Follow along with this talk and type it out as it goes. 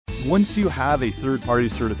Once you have a third-party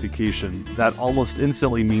certification, that almost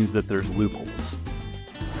instantly means that there's loopholes.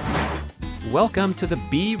 Welcome to the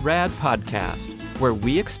Be Rad podcast, where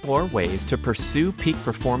we explore ways to pursue peak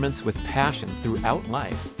performance with passion throughout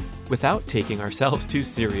life without taking ourselves too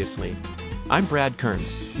seriously. I'm Brad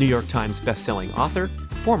Kearns, New York Times bestselling author,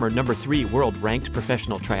 former #3 world-ranked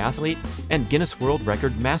professional triathlete, and Guinness World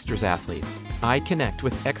Record Masters athlete. I connect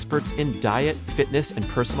with experts in diet, fitness, and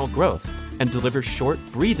personal growth, and deliver short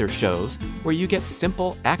breather shows where you get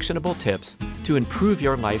simple, actionable tips to improve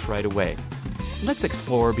your life right away. Let's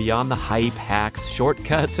explore beyond the hype, hacks,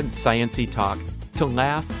 shortcuts, and sciencey talk to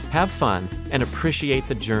laugh, have fun, and appreciate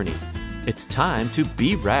the journey. It's time to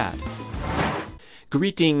be rad.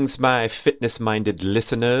 Greetings, my fitness-minded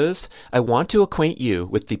listeners. I want to acquaint you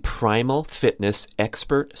with the Primal Fitness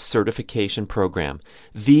Expert Certification Program,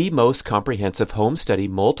 the most comprehensive home study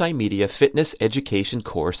multimedia fitness education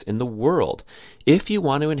course in the world. If you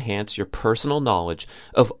want to enhance your personal knowledge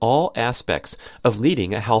of all aspects of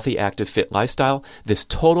leading a healthy, active, fit lifestyle, this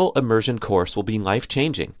total immersion course will be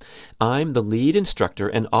life-changing. I'm the lead instructor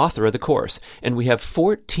and author of the course, and we have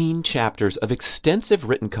 14 chapters of extensive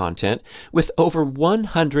written content with over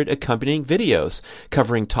 100 accompanying videos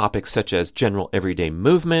covering topics such as general everyday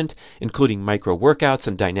movement, including micro workouts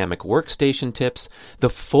and dynamic workstation tips, the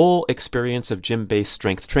full experience of gym-based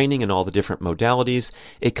strength training in all the different modalities,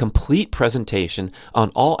 a complete presentation on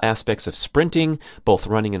all aspects of sprinting, both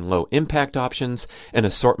running and low impact options, an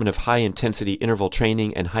assortment of high-intensity interval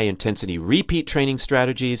training and high-intensity repeat training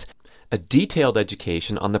strategies, a detailed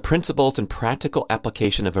education on the principles and practical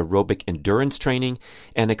application of aerobic endurance training,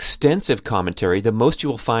 and extensive commentary, the most you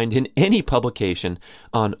will find in any publication,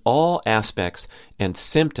 on all aspects and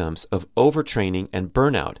symptoms of overtraining and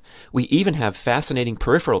burnout. We even have fascinating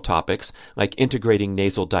peripheral topics like integrating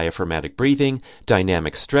nasal diaphragmatic breathing,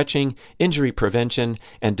 dynamic stretching, injury prevention,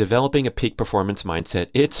 and developing a peak performance mindset.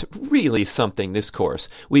 It's really something, this course.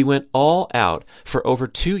 We went all out for over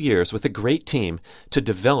 2 years with a great team to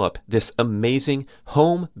develop this amazing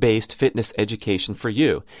home-based fitness education for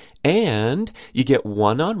you. And you get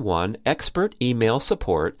one-on-one expert email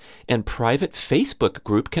support and private Facebook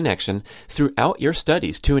group connection throughout your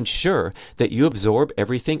studies to ensure that you absorb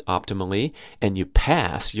everything optimally and you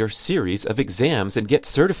pass your series of exams and get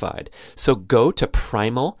certified. So go to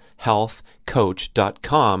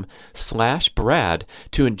primalhealthcoach.com/Brad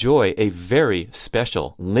to enjoy a very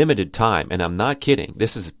special limited time. And I'm not kidding.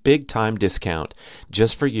 This is a big time discount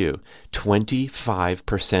just for you.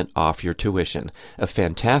 25% off your tuition. A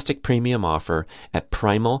fantastic premium offer at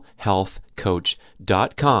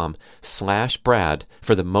primalhealthcoach.com/Brad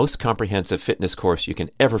for the most comprehensive fitness course you can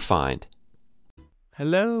ever find.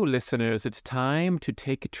 Hello, listeners. It's time to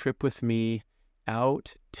take a trip with me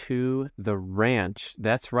out to the ranch.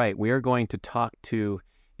 That's right. We are going to talk to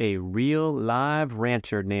a real live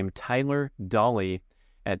rancher named Tyler Dawley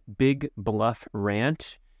at Big Bluff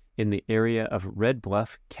Ranch in the area of Red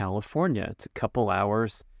Bluff, California. It's a couple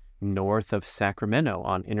hours north of Sacramento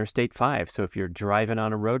on Interstate 5. So if you're driving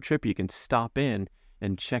on a road trip, you can stop in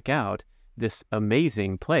and check out this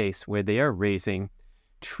amazing place where they are raising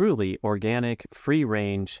truly organic,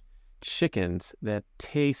 free-range chickens that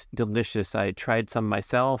taste delicious. I tried some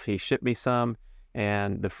myself. He shipped me some,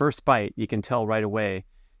 and the first bite, you can tell right away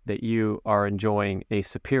that you are enjoying a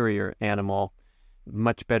superior animal,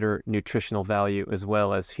 much better nutritional value, as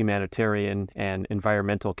well as humanitarian and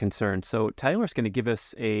environmental concerns. So Tyler's going to give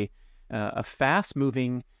us a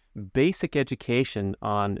fast-moving basic education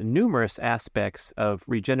on numerous aspects of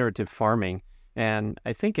regenerative farming. And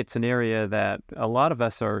I think it's an area that a lot of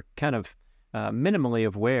us are kind of minimally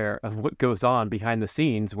aware of what goes on behind the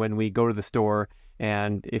scenes when we go to the store.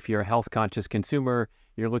 And if you're a health-conscious consumer,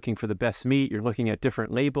 you're looking for the best meat, you're looking at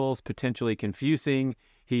different labels, potentially confusing.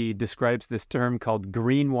 He describes this term called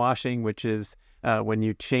greenwashing, which is when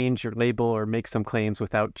you change your label or make some claims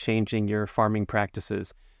without changing your farming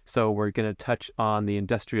practices. So we're going to touch on the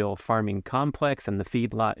industrial farming complex and the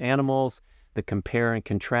feedlot animals, the compare and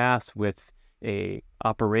contrast with a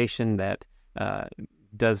operation that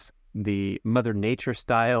does the Mother Nature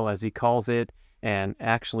style, as he calls it, and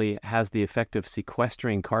actually has the effect of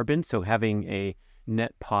sequestering carbon, so having a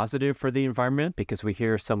net positive for the environment, because we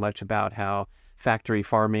hear so much about how factory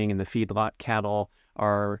farming and the feedlot cattle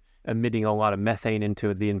are emitting a lot of methane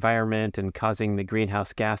into the environment and causing the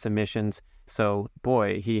greenhouse gas emissions. So,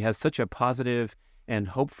 boy, he has such a positive and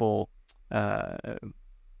hopeful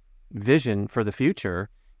vision for the future.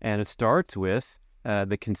 And it starts with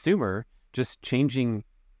the consumer just changing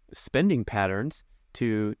spending patterns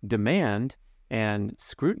to demand and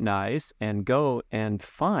scrutinize and go and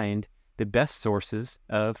find the best sources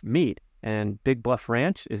of meat. And Big Bluff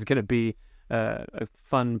Ranch is going to be a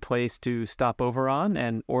fun place to stop over on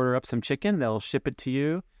and order up some chicken. They'll ship it to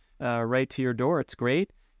you right to your door. It's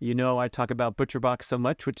great. You know, I talk about ButcherBox so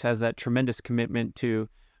much, which has that tremendous commitment to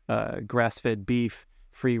grass-fed beef,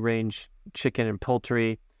 free-range chicken and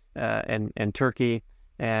poultry, and turkey,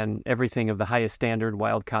 and everything of the highest standard,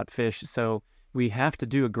 wild-caught fish. So we have to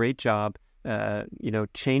do a great job,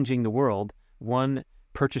 changing the world, one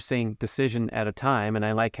purchasing decision at a time. And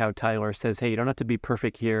I like how Tyler says, hey, you don't have to be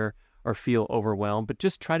perfect here or feel overwhelmed, but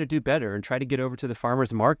just try to do better and try to get over to the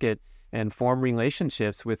farmer's market and form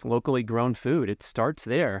relationships with locally grown food. It starts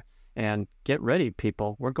there. And get ready,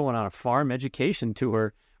 people. We're going on a farm education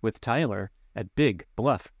tour with Tyler at Big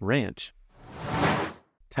Bluff Ranch.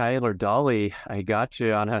 Tyler Dawley, I got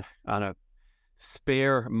you on a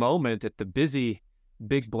spare moment at the busy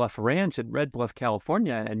Big Bluff Ranch in Red Bluff,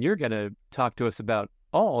 California, and you're going to talk to us about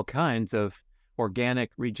all kinds of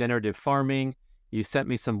organic regenerative farming. You sent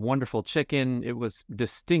me some wonderful chicken. It was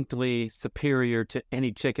distinctly superior to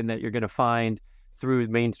any chicken that you're going to find through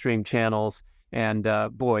mainstream channels. And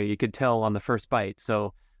boy, you could tell on the first bite.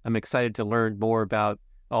 So I'm excited to learn more about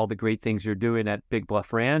all the great things you're doing at Big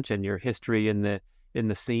Bluff Ranch and your history in the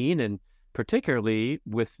scene, and particularly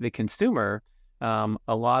with the consumer, a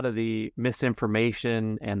lot of the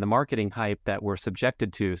misinformation and the marketing hype that we're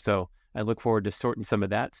subjected to. So I look forward to sorting some of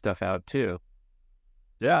that stuff out too.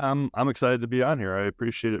 Yeah, I'm excited to be on here. I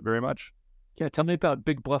appreciate it very much. Yeah, tell me about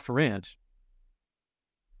Big Bluff Ranch.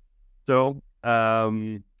 So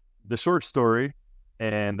the short story,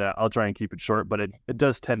 and I'll try and keep it short, but it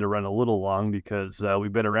does tend to run a little long because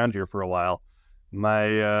we've been around here for a while.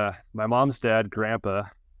 My mom's dad, Grandpa,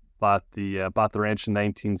 bought the ranch in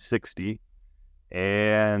 1960,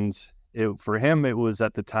 and for him it was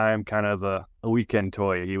at the time kind of a weekend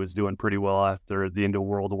toy. He was doing pretty well after the end of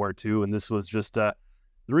World War II, and this was just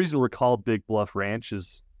the reason we're called Big Bluff Ranch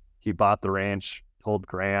is he bought the ranch, told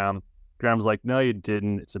Graham. Graham's like, no, you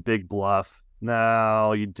didn't. It's a big bluff.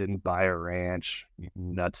 No, you didn't buy a ranch.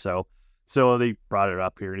 Nutso. So they brought it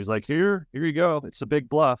up here, and he's like, here you go. It's a big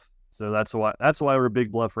bluff. So that's why we're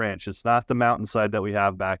Big Bluff Ranch. It's not the mountainside that we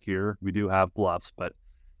have back here. We do have bluffs, but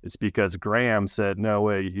it's because Graham said, no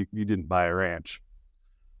way, you didn't buy a ranch.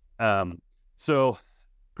 So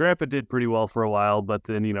Grandpa did pretty well for a while, but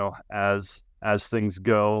then, as things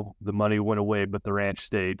go, the money went away, but the ranch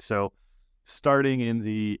stayed. So starting in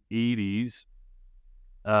the 80s,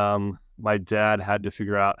 my dad had to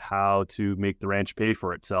figure out how to make the ranch pay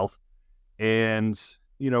for itself. And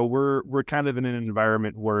we're kind of in an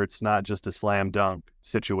environment where it's not just a slam dunk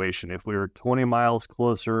situation. If we were 20 miles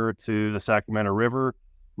closer to the Sacramento River,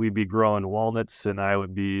 we'd be growing walnuts and I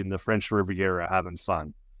would be in the French Riviera having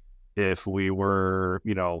fun. If we were,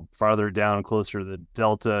 farther down closer to the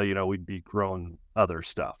Delta, we'd be growing other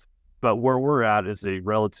stuff. But where we're at is a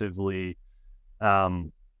relatively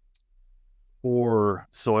poor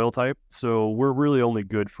soil type. So we're really only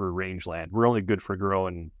good for rangeland. We're only good for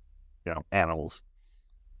growing, animals.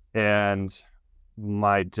 And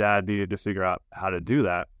my dad needed to figure out how to do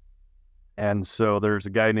that. And so there's a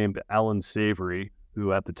guy named Alan Savory,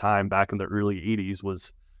 who at the time, back in the early 80s,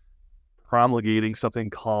 was promulgating something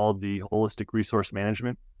called the holistic resource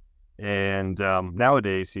management. And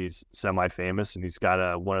nowadays he's semi-famous, and he's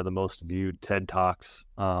got one of the most viewed TED Talks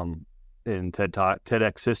in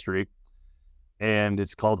TEDx history. And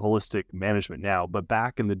it's called Holistic Management now. But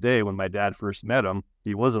back in the day when my dad first met him,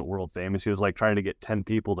 he wasn't world famous. He was like trying to get 10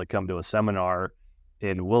 people to come to a seminar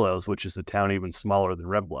in Willows, which is a town even smaller than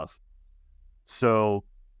Red Bluff. So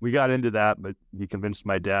we got into that, but he convinced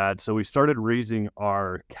my dad. So we started raising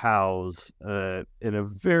our cows in a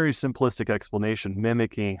very simplistic explanation,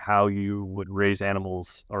 mimicking how you would raise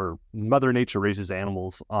animals, or Mother Nature raises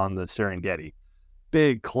animals on the Serengeti.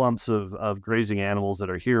 Big clumps of grazing animals that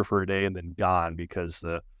are here for a day and then gone because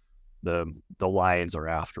the lions are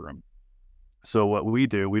after them. So what we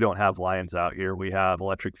do, we don't have lions out here. We have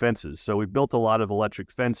electric fences. So we built a lot of electric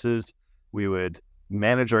fences. We would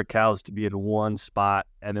manage our cows to be in one spot,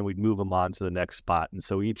 and then we'd move them on to the next spot. And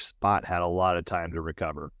so each spot had a lot of time to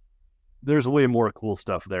recover. There's way more cool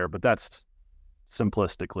stuff there, but that's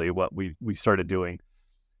simplistically what we started doing.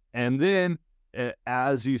 And then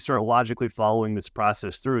as you start logically following this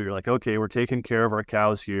process through, you're like, okay, we're taking care of our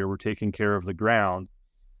cows here. We're taking care of the ground.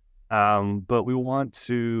 But we want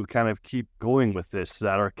to kind of keep going with this, so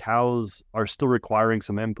that our cows are still requiring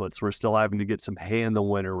some inputs. We're still having to get some hay in the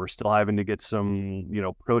winter. We're still having to get some,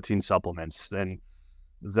 protein supplements. And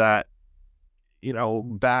that,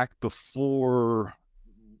 back before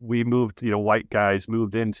we moved, white guys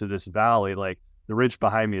moved into this valley, like the ridge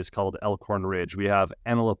behind me is called Elkhorn Ridge. We have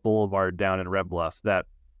Antelope Boulevard down in Red Bluff that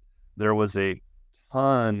there was a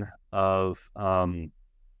ton of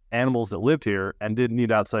animals that lived here and didn't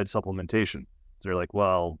need outside supplementation. So they're like,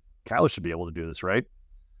 well, cows should be able to do this, right?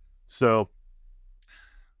 So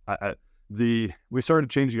we started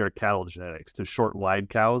changing our cattle genetics to short, wide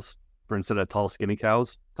cows for instead of tall, skinny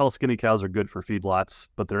cows. Tall, skinny cows are good for feedlots,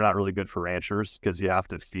 but they're not really good for ranchers because you have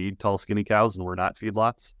to feed tall, skinny cows, and we're not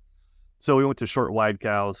feedlots. So we went to short, wide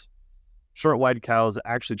cows. Short, wide cows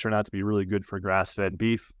actually turned out to be really good for grass-fed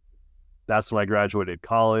beef. That's when I graduated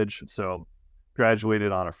college. So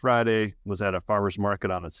graduated on a Friday, was at a farmer's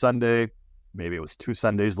market on a Sunday. Maybe it was 2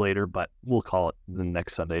 Sundays later, but we'll call it the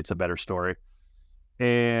next Sunday. It's a better story.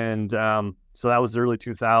 And so that was the early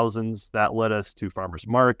 2000s. That led us to farmers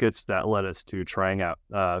markets. That led us to trying out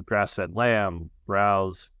grass-fed lamb,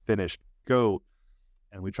 browse, finished goat.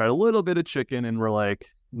 And we tried a little bit of chicken, and we're like,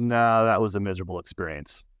 nah, that was a miserable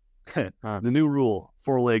experience. The new rule,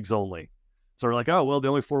 4 legs only. So we're like, oh, well, the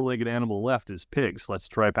only 4-legged animal left is pigs. Let's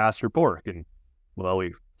try pasture pork. And, well,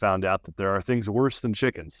 we found out that there are things worse than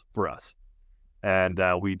chickens for us. And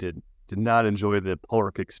we did not enjoy the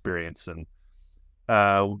pork experience. And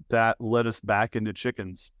that led us back into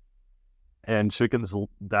chickens. And chickens,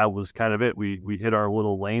 that was kind of it. We hit our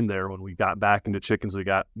little lane there when we got back into chickens. We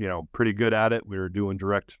got, pretty good at it. We were doing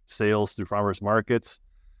direct sales through farmers markets.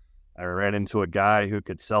 I ran into a guy who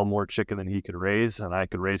could sell more chicken than he could raise, and I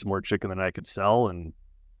could raise more chicken than I could sell. And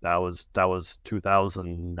that was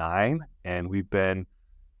 2009. And we've been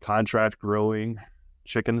contract growing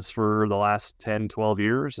chickens for the last 10, 12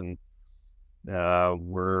 years. And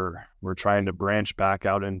we're trying to branch back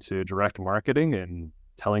out into direct marketing and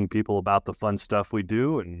telling people about the fun stuff we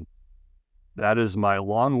do. And that is my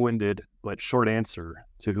long-winded but short answer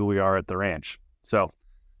to who we are at the ranch. So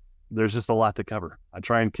there's just a lot to cover. I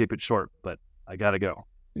try and keep it short, but I got to go.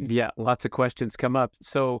 Yeah, lots of questions come up.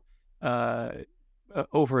 So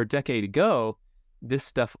over a decade ago, this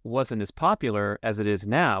stuff wasn't as popular as it is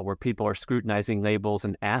now, where people are scrutinizing labels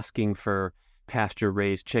and asking for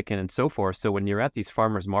pasture-raised chicken and so forth. So when you're at these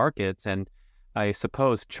farmers markets and I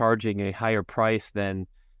suppose charging a higher price than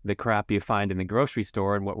the crap you find in the grocery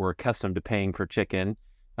store and what we're accustomed to paying for chicken,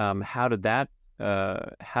 how did that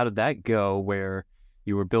go where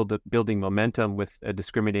you were building momentum with a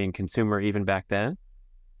discriminating consumer even back then?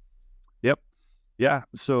 Yep. Yeah.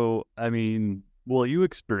 So, well, you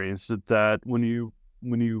experienced it that when you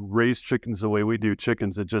raise chickens the way we do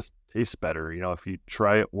chickens, it just tastes better. If you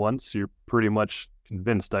try it once, you're pretty much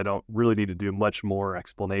convinced. I don't really need to do much more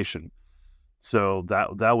explanation. So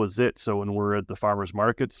that was it. So when we're at the farmers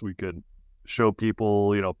markets, we could show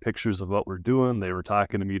people, pictures of what we're doing. They were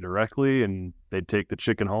talking to me directly, and they'd take the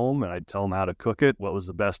chicken home and I'd tell them how to cook it, what was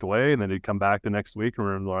the best way. And then they'd come back the next week and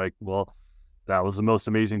we're like, well, that was the most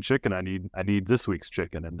amazing chicken. I need this week's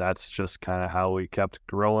chicken. And that's just kind of how we kept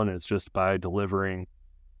growing. It's just by delivering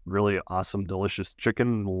really awesome, delicious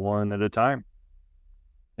chicken one at a time.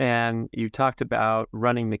 And you talked about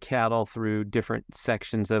running the cattle through different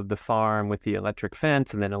sections of the farm with the electric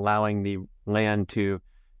fence and then allowing the land to,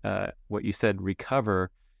 what you said, recover.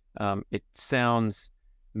 It sounds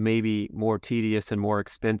maybe more tedious and more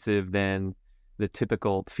expensive than the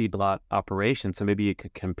typical feedlot operation. So maybe you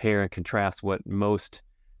could compare and contrast what most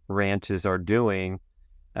ranches are doing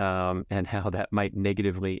and how that might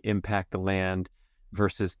negatively impact the land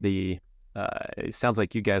versus it sounds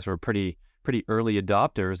like you guys were pretty early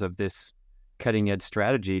adopters of this cutting edge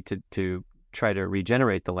strategy to try to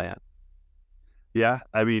regenerate the land. Yeah.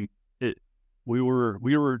 We were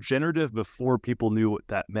regenerative before people knew what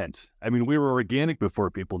that meant. We were organic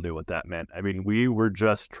before people knew what that meant. We were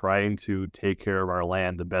just trying to take care of our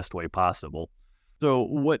land the best way possible. So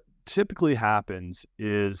what typically happens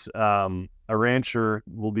is a rancher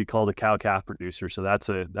will be called a cow-calf producer. So that's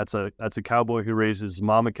a cowboy who raises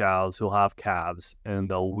mama cows who'll have calves, and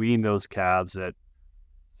they'll wean those calves at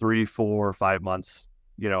 3, 4, 5 months,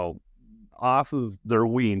 off of their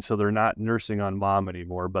wean. So they're not nursing on mom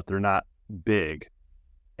anymore, but they're not big.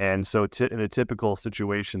 And so in a typical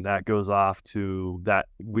situation, that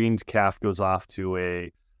weaned calf goes off to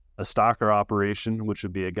a stocker operation, which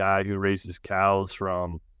would be a guy who raises cows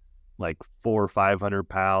from like 400 or 500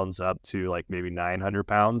 pounds up to like maybe 900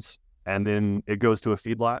 pounds. And then it goes to a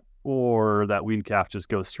feedlot, or that weaned calf just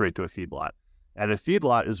goes straight to a feedlot. And a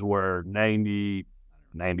feedlot is where 90,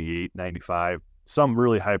 98, 95, some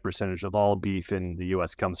really high percentage of all beef in the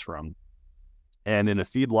U.S. comes from. And in a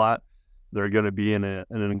feedlot, they're going to be in an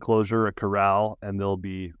enclosure, a corral, and they'll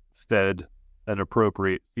be fed an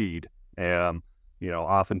appropriate feed. And,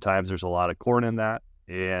 oftentimes there's a lot of corn in that,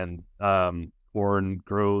 and corn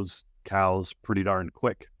grows cows pretty darn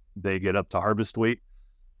quick. They get up to harvest weight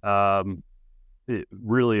it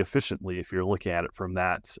really efficiently if you're looking at it from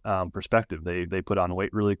that perspective. They put on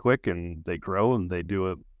weight really quick and they grow and they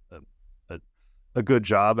do a good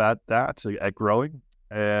job at that, at growing.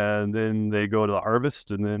 And then they go to the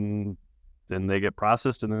harvest and then they get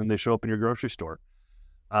processed and then they show up in your grocery store.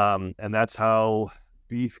 And that's how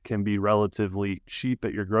beef can be relatively cheap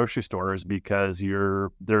at your grocery stores, because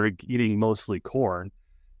they're eating mostly corn,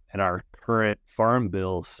 and our current farm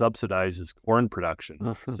bill subsidizes corn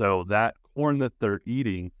production. So that corn that they're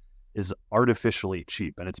eating is artificially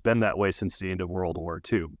cheap, and it's been that way since the end of World War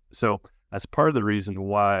II. So that's part of the reason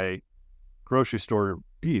why grocery store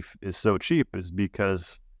beef is so cheap, is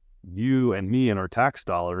because you and me and our tax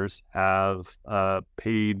dollars have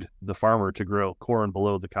paid the farmer to grow corn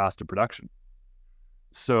below the cost of production.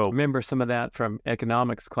 So remember some of that from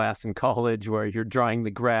economics class in college, where you're drawing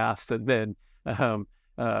the graphs and then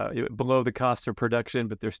below the cost of production,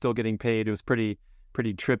 but they're still getting paid. It was pretty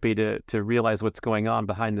trippy to realize what's going on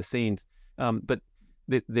behind the scenes. But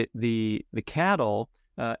the cattle,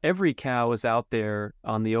 every cow is out there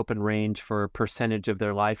on the open range for a percentage of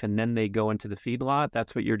their life, and then they go into the feedlot.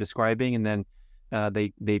 That's what you're describing, and then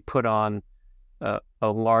they put on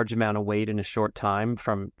a large amount of weight in a short time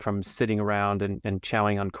from sitting around and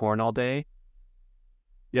chowing on corn all day.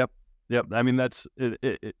 Yep. I mean, that's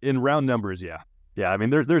in round numbers. Yeah. I mean,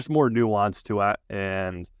 there's more nuance to it,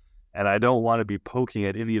 and I don't want to be poking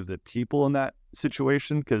at any of the people in that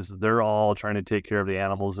situation, because they're all trying to take care of the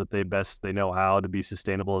animals that they know how to be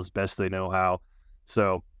sustainable as best they know how.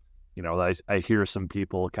 So, I hear some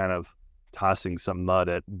people kind of tossing some mud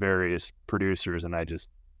at various producers, and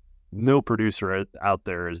no producer out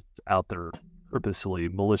there is out there purposely,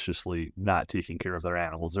 maliciously not taking care of their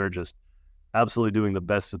animals. They're just absolutely doing the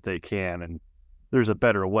best that they can, and there's a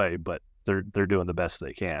better way, but they're doing the best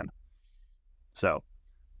they can. So,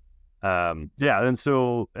 and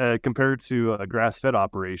so compared to a grass-fed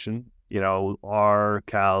operation, our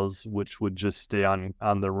cows, which would just stay on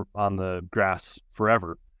the grass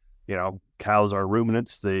forever, cows are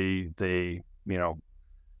ruminants. They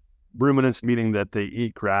ruminants meaning that they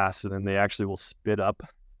eat grass and then they actually will spit up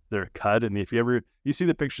their cud. And if you see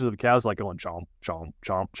the pictures of the cows like going chomp, chomp,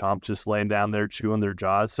 chomp, chomp, just laying down there chewing their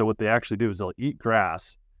jaws. So what they actually do is they'll eat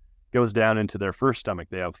grass, goes down into their first stomach.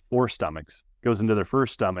 They have 4 stomachs, goes into their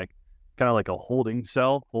first stomach, kind of like a holding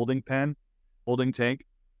cell, holding pen, holding tank.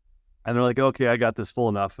 And they're like, okay, I got this full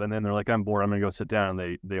enough. And then they're like, I'm bored, I'm gonna go sit down.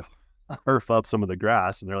 And they herf up some of the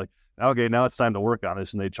grass, and they're like, okay, now it's time to work on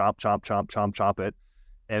this. And they chomp, chomp, chomp, chomp, chomp it.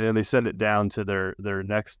 And then they send it down to their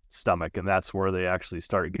next stomach, and that's where they actually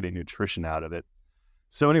start getting nutrition out of it.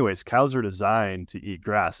 So anyways, cows are designed to eat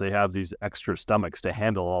grass. They have these extra stomachs to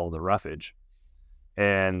handle all the roughage.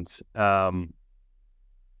 And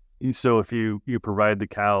so if you provide the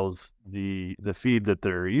cows the feed that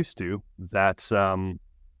they're used to, that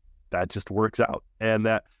just works out. And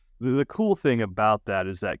that the cool thing about that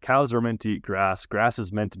is that cows are meant to eat grass. Grass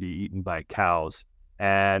is meant to be eaten by cows.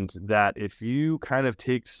 And that if you kind of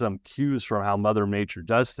take some cues from how Mother Nature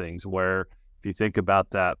does things, where if you think about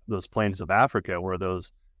those plains of Africa where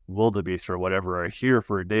those wildebeest or whatever are here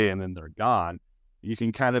for a day and then they're gone, you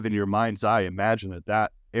can kind of in your mind's eye imagine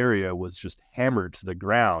that area was just hammered to the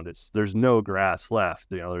ground. There's no grass left.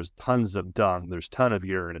 There's tons of dung, there's ton of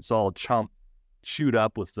urine. It's all chewed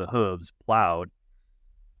up with the hooves, plowed.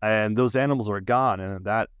 And those animals are gone, and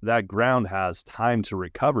that ground has time to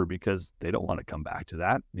recover because they don't want to come back to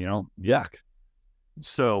that, yuck.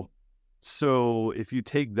 So if you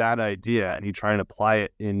take that idea and you try and apply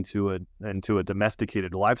it into a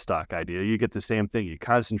domesticated livestock idea, you get the same thing. You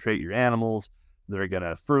concentrate your animals, they're going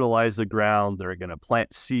to fertilize the ground, they're going to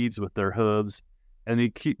plant seeds with their hooves, and you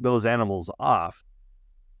keep those animals off.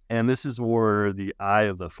 And this is where the eye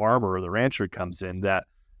of the farmer or the rancher comes in, that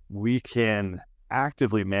we can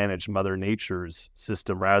actively manage Mother Nature's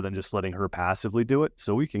system rather than just letting her passively do it.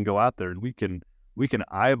 So we can go out there and we can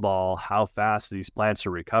eyeball how fast these plants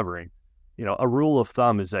are recovering. A rule of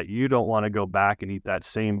thumb is that you don't want to go back and eat that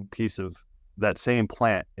same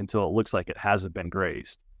plant until it looks like it hasn't been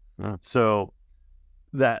grazed. So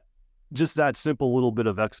that simple little bit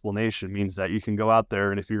of explanation means that you can go out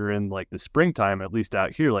there, and if you're in like the springtime, at least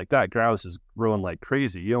out here, like that grouse is growing like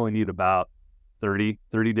crazy. You only need about 30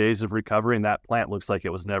 days of recovery, and that plant looks like it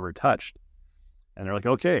was never touched. And they're like,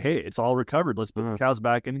 okay, hey, it's all recovered. Let's put the cows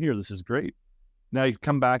back in here. This is great. Now you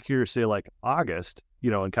come back here, say like August,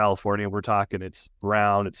 in California, we're talking it's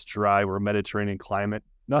brown, it's dry, we're a Mediterranean climate,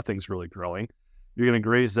 nothing's really growing. You're going to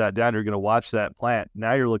graze that down, you're going to watch that plant.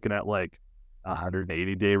 Now you're looking at like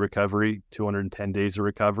 180-day recovery, 210 days of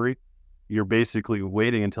recovery. You're basically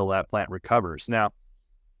waiting until that plant recovers. Now,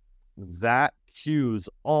 that cues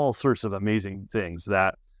all sorts of amazing things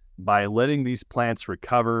that by letting these plants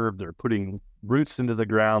recover, they're putting roots into the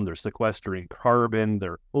ground, they're sequestering carbon,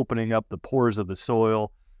 they're opening up the pores of the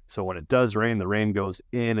soil. So when it does rain, the rain goes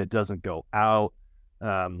in, it doesn't go out.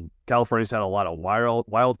 California's had a lot of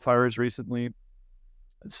wildfires recently.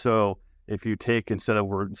 So if you take, instead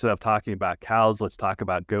of talking about cows, let's talk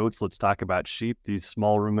about goats, let's talk about sheep. These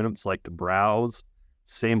small ruminants like to browse.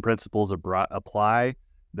 Same principles apply,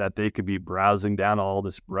 that they could be browsing down all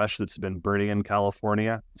this brush that's been burning in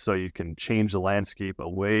California. So you can change the landscape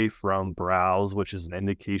away from browse, which is an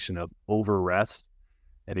indication of overrest,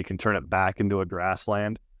 and you can turn it back into a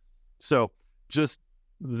grassland. So just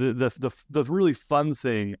the really fun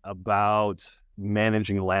thing about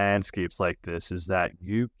managing landscapes like this is that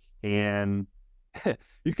you can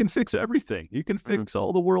fix everything. You can fix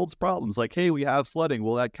all the world's problems. Like, hey, we have flooding.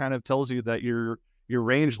 Well, that kind of tells you that your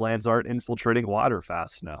rangelands aren't infiltrating water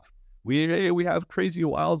fast enough. We have crazy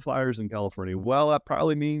wildfires in California. Well, that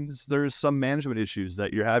probably means there's some management issues,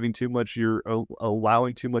 that you're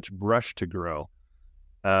allowing too much brush to grow.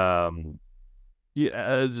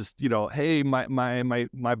 Hey,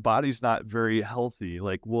 my body's not very healthy.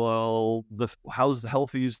 Like, well, how's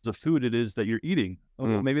healthy is the food it is that you're eating?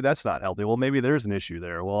 Well, maybe that's not healthy. Well, maybe there's an issue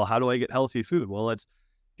there. Well, how do I get healthy food? Well, let's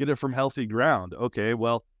get it from healthy ground. Okay,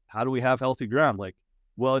 well, how do we have healthy ground? Like,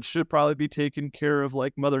 well, it should probably be taken care of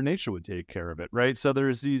like Mother Nature would take care of it, right? So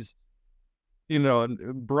there's these,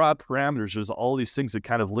 broad parameters. There's all these things that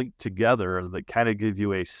kind of link together that kind of give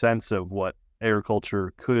you a sense of what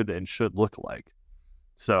agriculture could and should look like.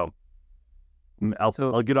 So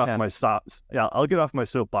I'll get off my stops. Yeah, I'll get off my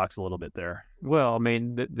soapbox a little bit there. Well, I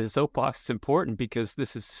mean, the soapbox is important because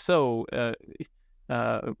this is so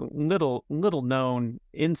little known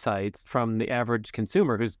insights from the average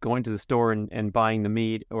consumer who's going to the store and buying the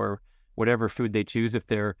meat or whatever food they choose, if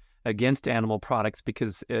they're against animal products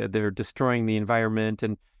because they're destroying the environment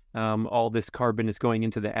and all this carbon is going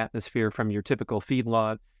into the atmosphere from your typical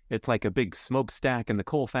feedlot. It's like a big smokestack in the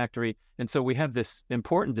coal factory. And so we have this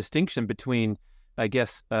important distinction between, I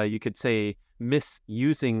guess you could say,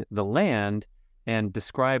 misusing the land and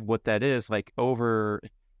describe what that is, like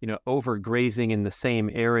overgrazing in the same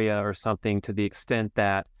area or something, to the extent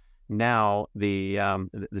that now the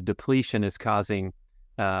depletion is causing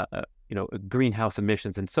greenhouse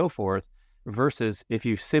emissions and so forth, versus if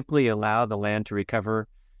you simply allow the land to recover.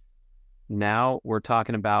 Now we're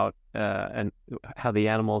talking about and how the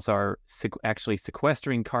animals are actually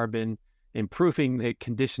sequestering carbon, improving the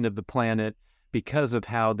condition of the planet because of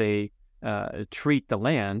how they treat the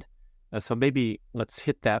land. So maybe let's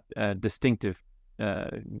hit that distinctive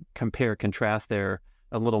compare contrast there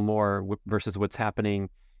a little more versus what's happening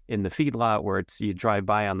in the feedlot, where you drive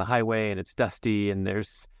by on the highway and it's dusty and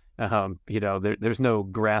there's there's no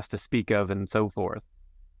grass to speak of and so forth.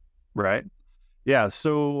 Right. Yeah.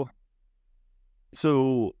 So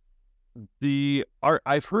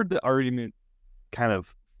I've heard the argument kind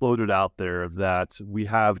of floated out there that we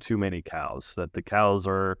have too many cows, that the cows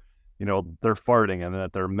are, they're farting and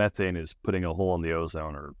that their methane is putting a hole in the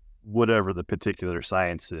ozone or whatever the particular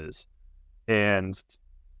science is. And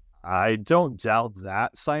I don't doubt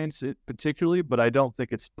that science particularly, but I don't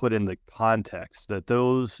think it's put in the context that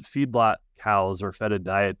those feedlot cows are fed a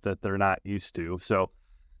diet that they're not used to. So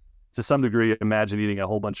to some degree, imagine eating a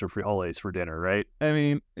whole bunch of frijoles for dinner, right? I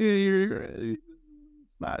mean, if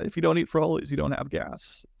you don't eat frijoles, you don't have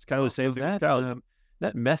gas. It's kind of the same thing with cows.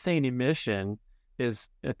 That methane emission is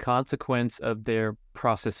a consequence of their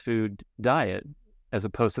processed food diet as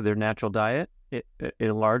opposed to their natural diet in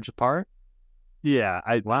a large part. Yeah.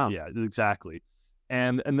 Yeah, exactly.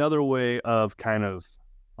 And another way of kind of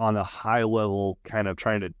on a high level, kind of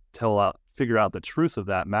trying to figure out the truth of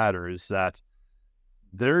that matter is that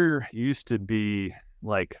there used to be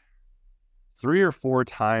like 3 or 4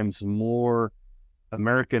 times more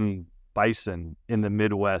American bison in the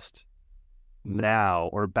Midwest now,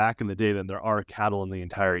 or back in the day, than there are cattle in the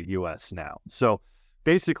entire U.S. now. So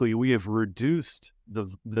basically, we have reduced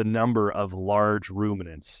the number of large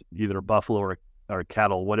ruminants, either buffalo or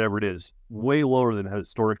cattle, whatever it is, way lower than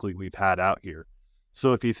historically we've had out here.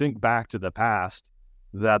 So if you think back to the past,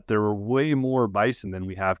 that there were way more bison than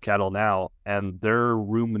we have cattle now, and their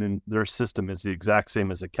system is the exact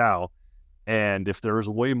same as a cow. And if there was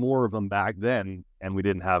way more of them back then and we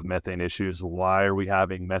didn't have methane issues, why are we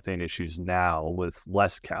having methane issues now with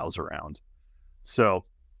less cows around? So,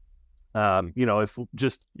 if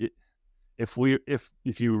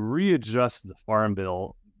you readjust the farm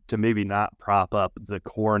bill to maybe not prop up the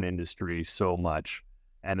corn industry so much,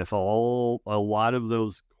 and if a lot of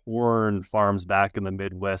those corn farms back in the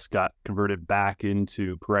Midwest got converted back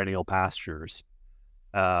into perennial pastures,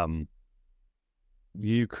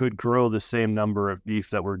 you could grow the same number of beef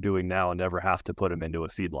that we're doing now and never have to put them into a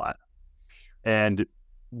feedlot. And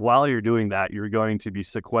while you're doing that, you're going to be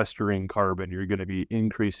sequestering carbon. You're going to be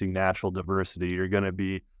increasing natural diversity. You're going to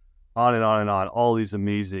be on and on and on, all these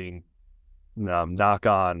amazing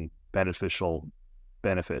knock-on beneficial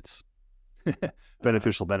benefits.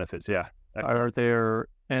 Beneficial benefits, yeah. Excellent. Are there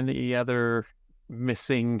any other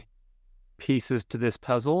missing pieces to this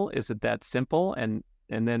puzzle? Is it that simple? And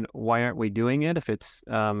then why aren't we doing it if it's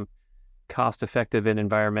cost effective and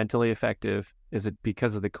environmentally effective? Is it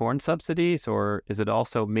because of the corn subsidies, or is it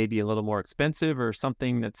also maybe a little more expensive, or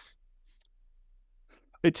something that's...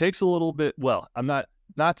 It takes a little bit, well, I'm not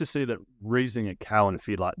to say that raising a cow in a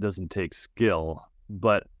feedlot doesn't take skill,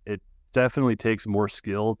 but it definitely takes more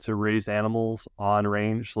skill to raise animals on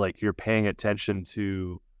range. Like, you're paying attention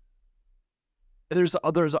to, there's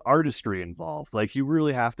artistry involved. Like, you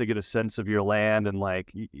really have to get a sense of your land, and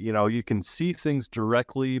like, you can see things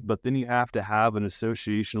directly, but then you have to have an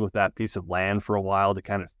association with that piece of land for a while to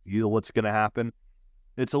kind of feel what's going to happen.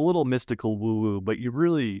 It's a little mystical woo-woo, but you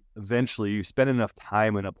really, eventually, you spend enough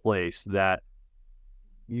time in a place that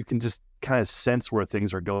you can just kind of sense where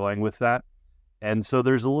things are going with that. And so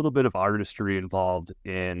there's a little bit of artistry involved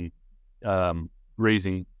in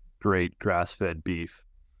raising great grass-fed beef.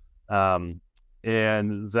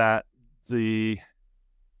 And that the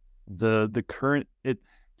current, it,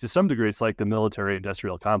 to some degree, it's like the military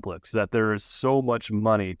industrial complex, that there is so much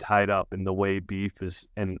money tied up in the way beef is,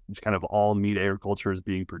 and kind of all meat agriculture is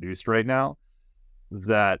being produced right now,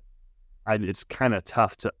 that it's kind of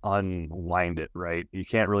tough to unwind it, right? You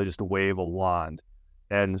can't really just wave a wand.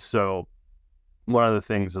 And so one of the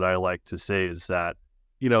things that I like to say is that,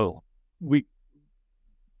 we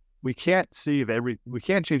can't we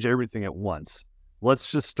can't change everything at once.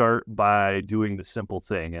 Let's just start by doing the simple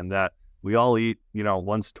thing, and that we all eat,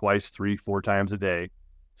 once, twice, 3, 4 times a day.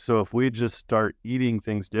 So if we just start eating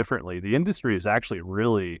things differently, the industry is actually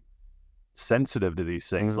really sensitive to these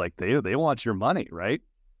things. Like, they want your money, right?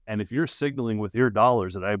 And if you're signaling with your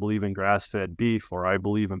dollars that I believe in grass-fed beef, or I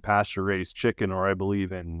believe in pasture-raised chicken, or I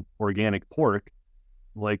believe in organic pork,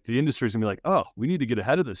 like, the industry is gonna be like, oh, we need to get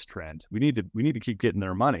ahead of this trend. We need to keep getting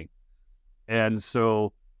their money. And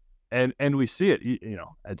so, and we see it.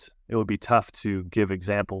 It would be tough to give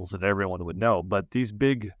examples that everyone would know, but these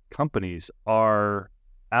big companies are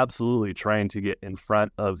absolutely trying to get in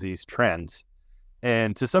front of these trends.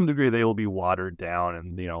 And to some degree, they will be watered down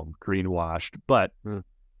and, greenwashed. But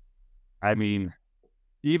I mean,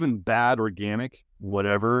 even bad organic,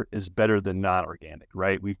 whatever, is better than not organic,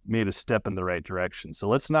 right? We've made a step in the right direction. So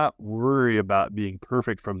let's not worry about being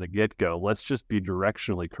perfect from the get-go. Let's just be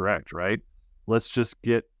directionally correct, right? Let's just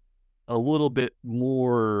get a little bit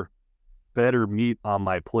more better meat on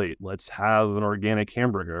my plate. Let's have an organic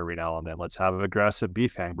hamburger every now and then. Let's have a grass-fed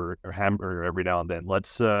beef hamburger every now and then.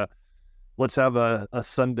 Let's have a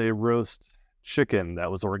Sunday roast chicken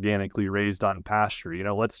that was organically raised on pasture.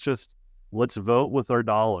 Let's vote with our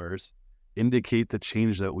dollars, indicate the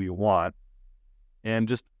change that we want, and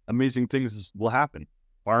just amazing things will happen.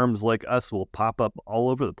 Farms like us will pop up all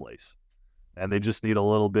over the place, and they just need a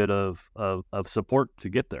little bit of support to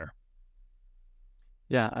get there.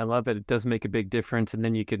 Yeah, I love it. It does make a big difference, and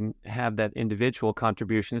then you can have that individual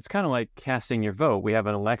contribution. It's kind of like casting your vote. We have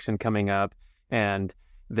an election coming up, and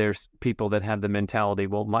there's people that have the mentality,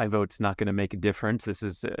 well, my vote's not going to make a difference. This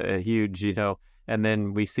is a huge, and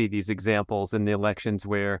then we see these examples in the elections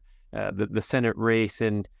where the Senate race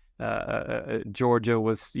in Georgia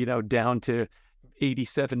was, down to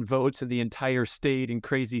 87 votes in the entire state, and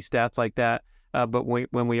crazy stats like that. But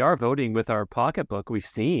when we are voting with our pocketbook, we've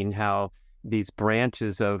seen how these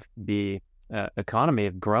branches of the economy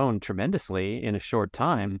have grown tremendously in a short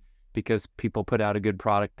time because people put out a good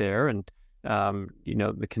product there, and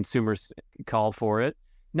the consumers call for it.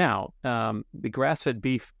 Now, the grass-fed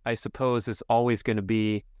beef, I suppose, is always going to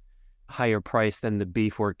be higher priced than the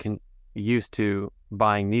beef we're used to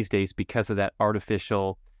buying these days because of that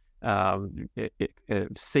artificial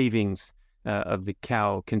savings of the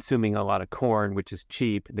cow consuming a lot of corn, which is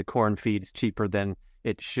cheap. The corn feed's cheaper than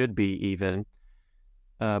it should be even.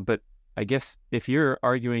 But I guess if you're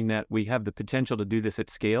arguing that we have the potential to do this at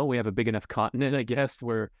scale, we have a big enough continent, I guess,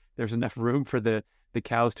 where there's enough room for the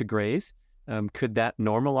cows to graze. Could that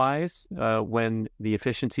normalize when the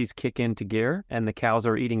efficiencies kick into gear and the cows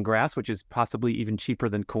are eating grass, which is possibly even cheaper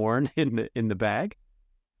than corn in the bag?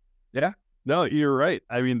 Yeah, no, you're right.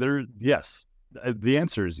 I mean, yes. The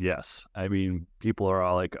answer is yes. I mean, people are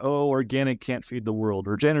all like, "Oh, organic can't feed the world.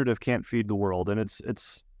 Regenerative can't feed the world," and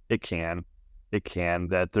it's It can.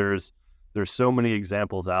 That there's so many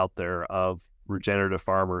examples out there of regenerative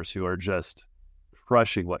farmers who are just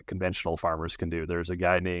crushing what conventional farmers can do. There's a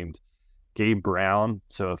guy named Gabe Brown.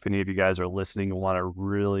 So if any of you guys are listening and want to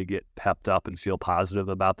really get pepped up and feel positive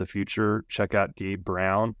about the future, check out Gabe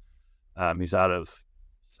Brown. He's out of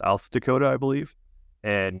South Dakota, I believe.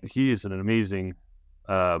 And he is an amazing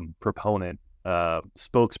proponent,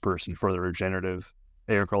 spokesperson for the regenerative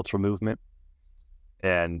agricultural movement.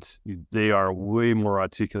 And they are way more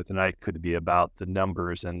articulate than I could be about the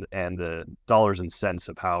numbers and the dollars and cents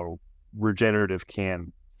of how regenerative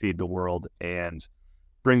can feed the world and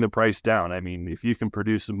bring the price down. I mean, if you can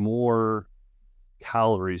produce more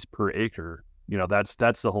calories per acre, that's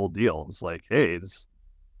the whole deal. It's like, hey,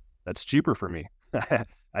 that's cheaper for me.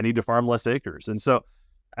 I need to farm less acres. And so,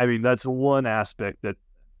 I mean, that's one aspect that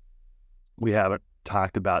we haven't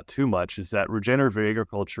talked about too much, is that regenerative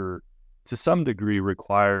agriculture to some degree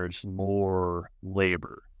requires more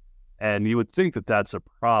labor. And you would think that that's a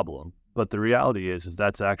problem, but the reality is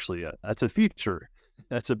that's actually that's a feature.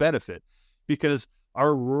 That's a benefit, because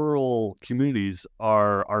our rural communities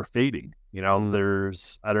are fading.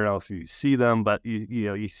 There's, I don't know if you see them, but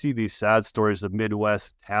you see these sad stories of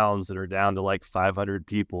Midwest towns that are down to like 500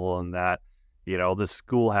 people, and that, the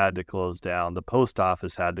school had to close down, the post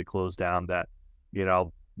office had to close down, that,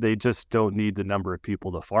 they just don't need the number of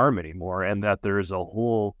people to farm anymore. And that there is a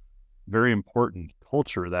whole very important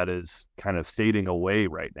culture that is kind of fading away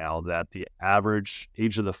right now, that the average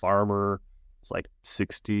age of the farmer is like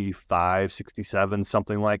 65, 67,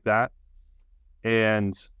 something like that.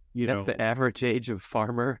 And, that's the average age of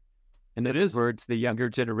farmer. In other words, the younger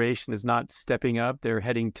generation is not stepping up. They're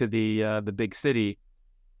heading to the big city.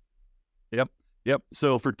 Yep.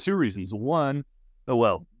 So for two reasons. One,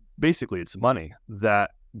 basically it's money.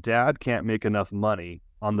 That dad can't make enough money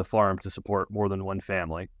on the farm to support more than one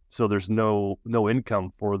family. So there's no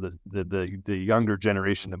income for the younger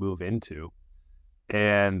generation to move into.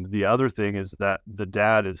 And the other thing is that the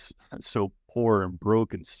dad is so poor and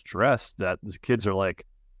broke and stressed that the kids are like,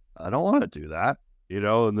 I don't want to do that,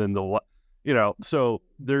 and then so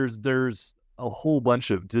there's a whole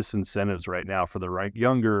bunch of disincentives right now for the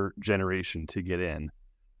younger generation to get in,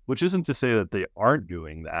 which isn't to say that they aren't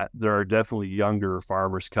doing that. There are definitely younger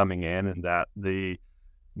farmers coming in, and that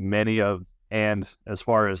and as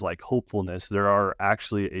far as like hopefulness, there are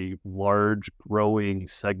actually a large growing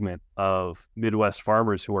segment of Midwest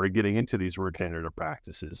farmers who are getting into these regenerative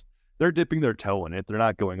practices. They're dipping their toe in it. They're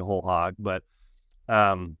not going whole hog, but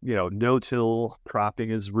no-till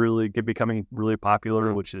cropping is really becoming really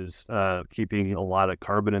popular, which is keeping a lot of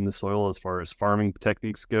carbon in the soil as far as farming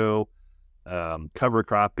techniques go. Cover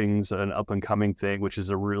cropping's an up-and-coming thing, which is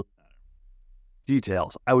a real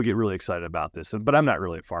details. I would get really excited about this, but I'm not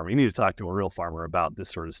really a farmer. You need to talk to a real farmer about this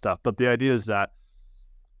sort of stuff. But the idea is that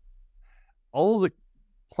all of the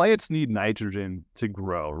plants need nitrogen to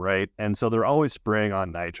grow, right? And so they're always spraying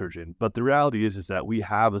on nitrogen. But the reality is that we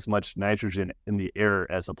have as much nitrogen in the air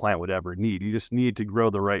as a plant would ever need. You just need to grow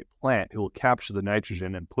the right plant who will capture the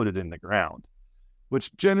nitrogen and put it in the ground,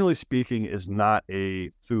 which generally speaking is not a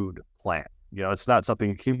food plant. It's not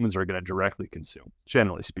something humans are going to directly consume,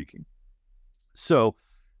 generally speaking. So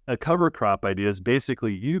a cover crop idea is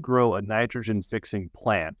basically you grow a nitrogen fixing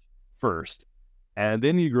plant first, and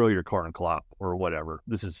then you grow your corn crop or whatever.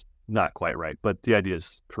 This is not quite right, but the idea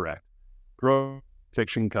is correct. Grow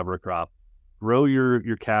fixing cover crop, grow your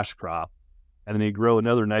cash crop, and then you grow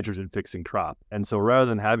another nitrogen fixing crop. And so rather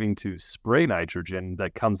than having to spray nitrogen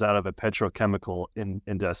that comes out of a petrochemical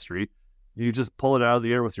industry, you just pull it out of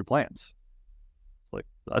the air with your plants. Like,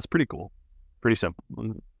 that's pretty cool. Pretty simple.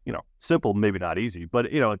 Simple, maybe not easy, but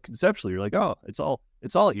conceptually you're like, oh, it's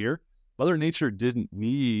all here. Mother Nature didn't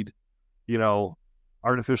need,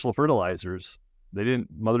 artificial fertilizers.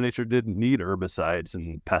 Mother Nature didn't need herbicides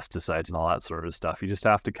and pesticides and all that sort of stuff. You just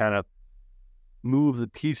have to kind of move the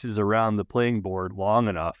pieces around the playing board long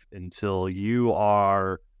enough until you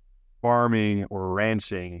are farming or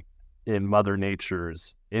ranching in Mother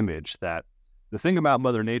Nature's image. That the thing about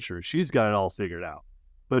Mother Nature, she's got it all figured out,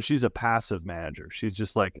 but she's a passive manager. She's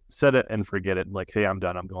just like, set it and forget it. Like, hey, I'm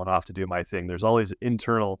done. I'm going off to do my thing. There's always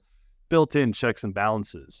internal built-in checks and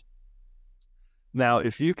balances. Now,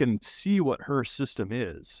 if you can see what her system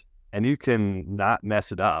is and you can not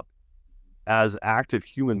mess it up, as active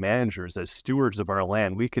human managers, as stewards of our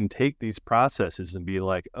land, we can take these processes and be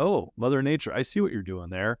like, oh, Mother Nature, I see what you're doing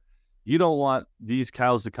there. You don't want these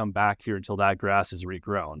cows to come back here until that grass is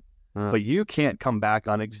regrown. But you can't come back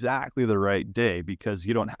on exactly the right day because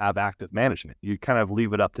you don't have active management. You kind of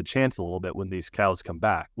leave it up to chance a little bit when these cows come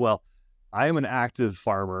back. Well, I am an active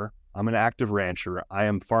farmer I'm an active rancher. I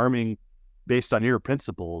am farming based on your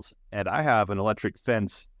principles, and I have an electric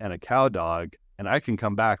fence and a cow dog, and I can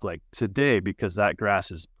come back like today because that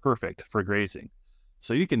grass is perfect for grazing.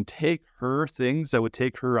 So you can take her things that would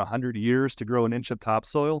take her 100 years to grow an inch of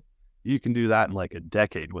topsoil. You can do that in like a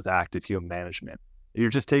decade with active human management. You're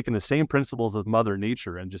just taking the same principles of Mother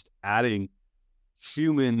Nature and just adding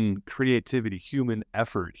human creativity, human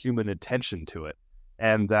effort, human attention to it.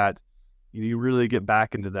 And that you really get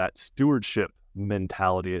back into that stewardship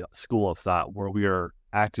mentality, school of thought, where we are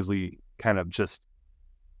actively kind of just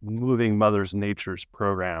moving Mother Nature's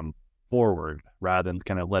program forward rather than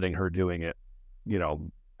kind of letting her doing it,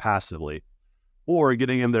 passively, or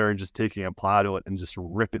getting in there and just taking a plow to it and just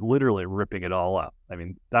literally ripping it all up. I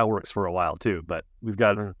mean, that works for a while too, but we've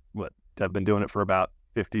got, I've been doing it for about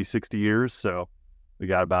 50, 60 years. So we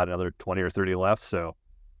got about another 20 or 30 left. So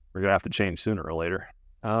we're going to have to change sooner or later.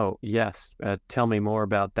 Oh, yes. Tell me more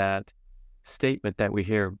about that statement that we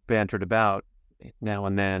hear bantered about now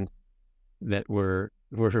and then, that we're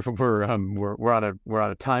on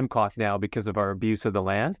a time clock now because of our abuse of the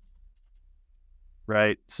land.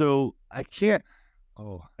 Right. So I can't.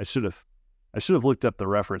 Oh, I should have looked up the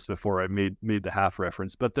reference before I made the half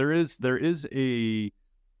reference. But there is a,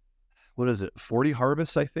 what is it, 40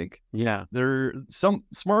 harvests, I think. Yeah. Some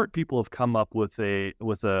smart people have come up with a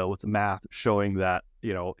math showing that,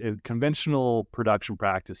 in conventional production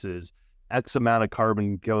practices, X amount of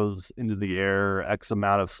carbon goes into the air, X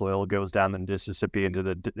amount of soil goes down the Mississippi into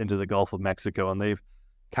the Gulf of Mexico, and they've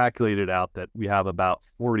calculated out that we have about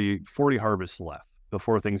 40 harvests left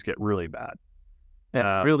before things get really bad.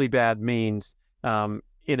 Really bad means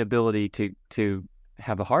inability to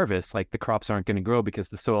have a harvest. Like the crops aren't going to grow because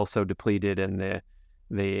the soil's so depleted, and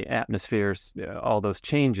the atmosphere's all those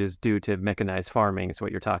changes due to mechanized farming is what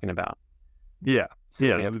you're talking about. Yeah. So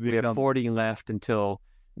we have 40 left until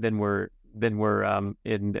then we're in. I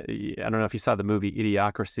don't know if you saw the movie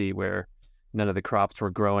Idiocracy, where none of the crops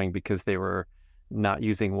were growing because they were not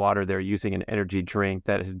using water. They're using an energy drink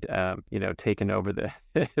that had taken over the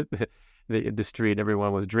the industry, and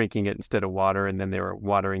everyone was drinking it instead of water, and then they were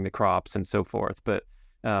watering the crops and so forth. But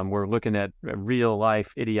we're looking at a real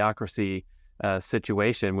life Idiocracy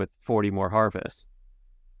situation with 40 more harvests.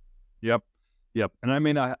 Yep. And I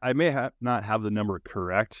may not have the number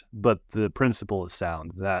correct, but the principle is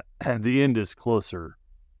sound, that the end is closer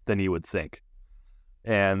than you would think.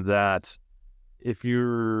 And that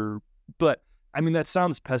that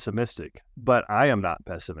sounds pessimistic, but I am not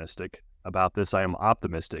pessimistic about this. I am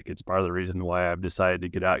optimistic. It's part of the reason why I've decided to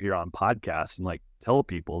get out here on podcasts and tell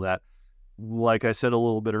people that, like I said a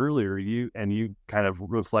little bit earlier, you kind of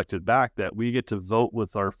reflected back that we get to vote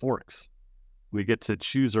with our forks. We get to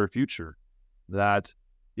choose our future. That,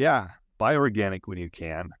 buy organic when you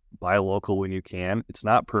can, buy local when you can. It's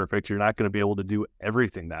not perfect. You're not going to be able to do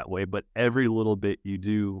everything that way, but every little bit you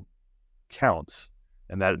do counts.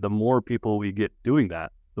 And that the more people we get doing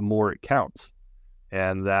that, the more it counts.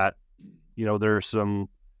 And that, there's some,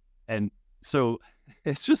 and so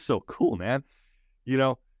it's just so cool, man.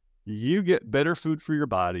 You get better food for your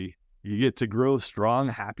body. You get to grow strong,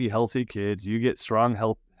 happy, healthy kids. You get strong,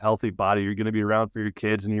 healthy body. You're going to be around for your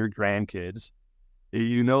kids and your grandkids.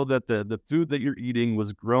 You know that the food that you're eating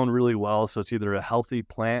was grown really well. So it's either a healthy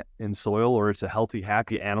plant in soil or it's a healthy,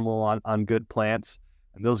 happy animal on good plants.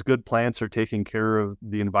 And those good plants are taking care of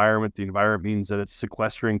the environment. The environment means that it's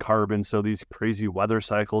sequestering carbon. So these crazy weather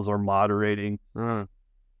cycles are moderating.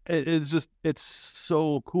 It's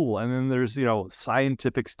so cool. And then there's,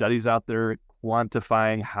 scientific studies out there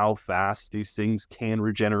quantifying how fast these things can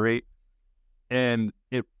regenerate. And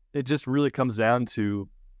it just really comes down to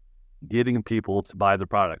getting people to buy the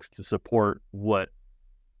products, to support the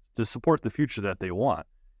future that they want.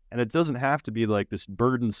 And it doesn't have to be like this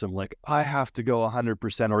burdensome, I have to go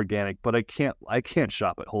 100% organic, but I can't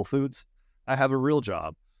shop at Whole Foods. I have a real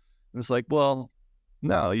job. And it's like, well,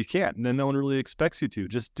 no, you can't. And no one really expects you to.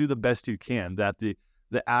 Just do the best you can. That the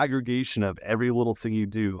aggregation of every little thing you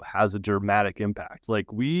do has a dramatic impact.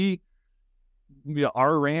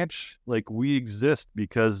 Our ranch, we exist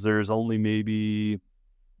because there's only maybe,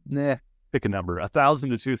 pick a number, 1,000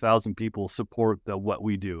 to 2,000 people support what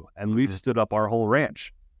we do. And we've stood up our whole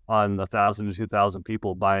ranch on 1,000 to 2,000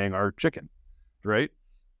 people buying our chicken, right?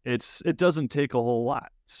 It doesn't take a whole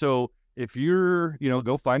lot. So if you're,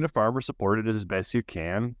 go find a farmer, support it as best you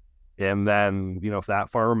can. And then, if that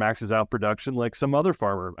farmer maxes out production like some other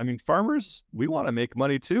farmer, farmers, we want to make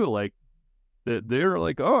money too. They're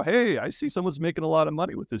like, oh, hey, I see someone's making a lot of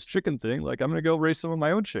money with this chicken thing. I'm going to go raise some of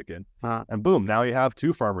my own chicken. And boom, now you have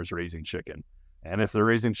two farmers raising chicken. And if they're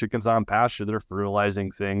raising chickens on pasture, they're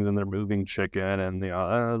fertilizing things and they're moving chicken and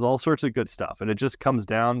all sorts of good stuff. And it just comes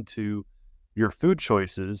down to your food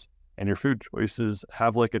choices, and your food choices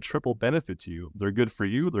have like a triple benefit to you. They're good for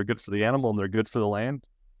you, they're good for the animal, and they're good for the land,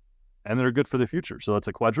 and they're good for the future. So it's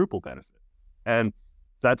a quadruple benefit. And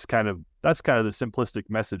that's kind of the simplistic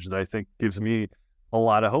message that I think gives me a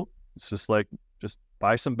lot of hope. It's just like, just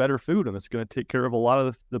buy some better food, and it's going to take care of a lot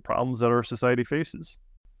of the problems that our society faces.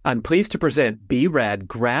 I'm pleased to present B-Rad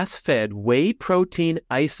grass-fed whey protein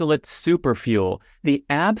isolate superfuel, the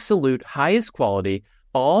absolute highest quality,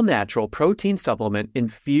 all-natural protein supplement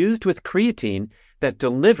infused with creatine that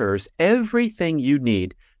delivers everything you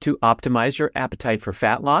need to optimize your appetite for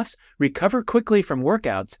fat loss, recover quickly from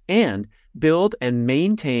workouts, and build and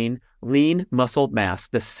maintain lean muscle mass,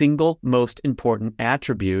 the single most important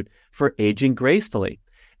attribute for aging gracefully.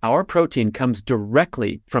 Our protein comes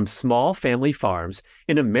directly from small family farms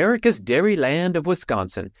in America's dairy land of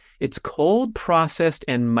Wisconsin. It's cold processed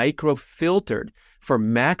and microfiltered for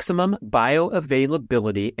maximum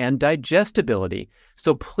bioavailability and digestibility.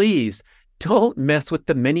 So please don't mess with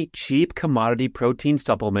the many cheap commodity protein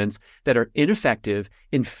supplements that are ineffective,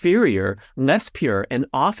 inferior, less pure, and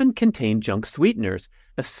often contain junk sweeteners,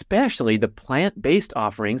 especially the plant-based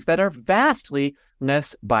offerings that are vastly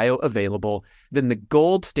less bioavailable than the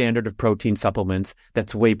gold standard of protein supplements,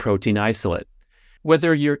 that's whey protein isolate.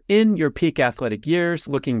 Whether you're in your peak athletic years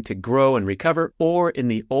looking to grow and recover, or in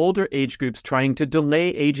the older age groups trying to delay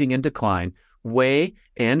aging and decline, whey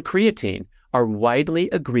and creatine are widely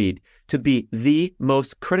agreed to be the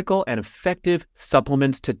most critical and effective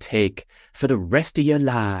supplements to take for the rest of your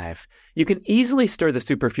life. You can easily stir the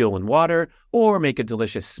superfuel in water or make a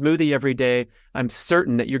delicious smoothie every day. I'm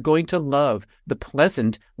certain that you're going to love the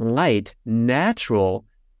pleasant, light, natural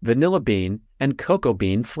vanilla bean and cocoa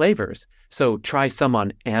bean flavors. So try some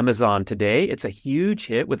on Amazon today. It's a huge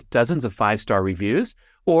hit with dozens of 5-star reviews.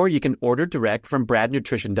 Or you can order direct from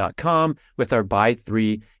bradnutrition.com with our buy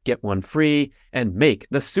 3, get 1 free, and make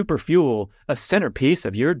the superfuel a centerpiece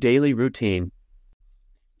of your daily routine.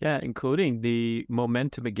 Yeah, including the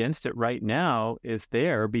momentum against it right now is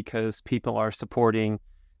there because people are supporting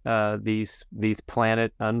these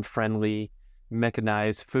planet unfriendly,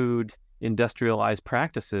 mechanized food, industrialized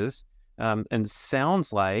practices. And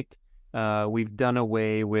sounds like we've done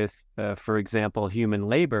away with, for example, human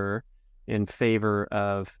labor in favor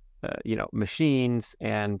of machines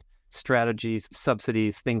and strategies,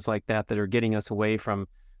 subsidies, things like that are getting us away from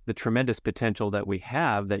the tremendous potential that we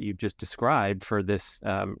have that you've just described for this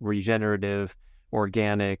regenerative,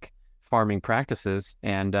 organic farming practices.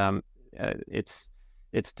 And it's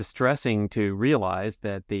distressing to realize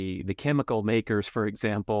that the chemical makers, for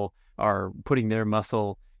example, are putting their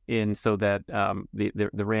muscle in so that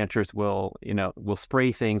the ranchers will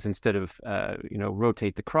spray things instead of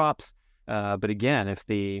rotate the crops. But again, if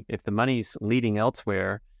the money's leading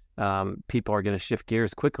elsewhere, people are going to shift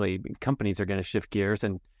gears quickly. Companies are going to shift gears,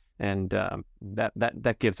 and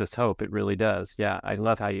that gives us hope. It really does. Yeah, I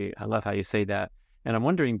love how you say that. And I'm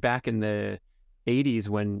wondering, back in the 80s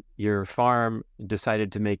when your farm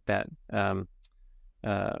decided to make that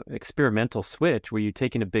experimental switch, were you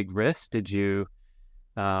taking a big risk? Did you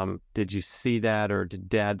see that, or did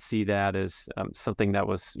Dad see that as something that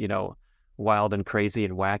was wild and crazy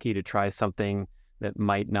and wacky to try something that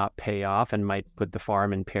might not pay off and might put the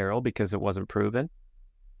farm in peril because it wasn't proven?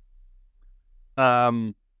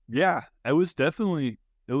 Yeah, it was definitely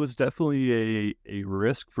a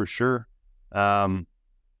risk for sure. I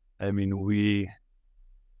mean, we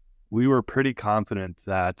were pretty confident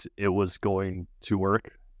that it was going to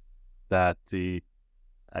work. I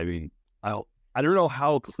don't know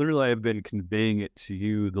how clearly I've been conveying it to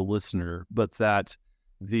you, the listener, but that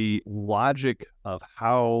the logic of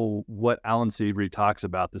what Alan Savory talks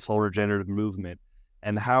about, this whole regenerative movement,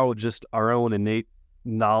 and how just our own innate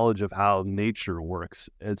knowledge of how nature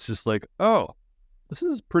works, it's just like, oh, this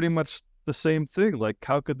is pretty much the same thing. Like,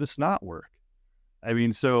 how could this not work? I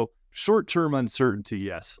mean, so short-term uncertainty,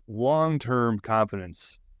 yes. Long-term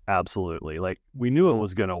confidence, absolutely. Like, we knew it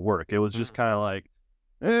was going to work. It was just kind of like,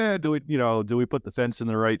 do we put the fence in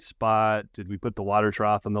the right spot? Did we put the water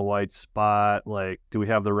trough in the right spot? Like, do we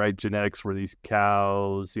have the right genetics for these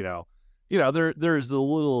cows? There's the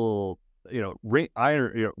little,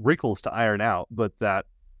 wrinkles to iron out, but that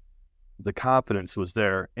the confidence was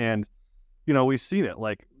there. And, we've seen it.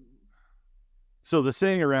 Like, so the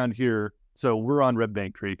saying around here, so we're on Red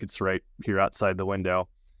Bank Creek. It's right here outside the window.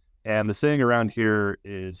 And the saying around here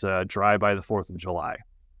is dry by the 4th of July.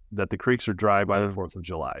 That the creeks are dry by the 4th of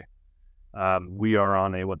July. We are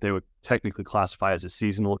on what they would technically classify as a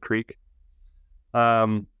seasonal creek.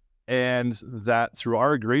 And that through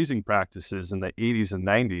our grazing practices in the 80s and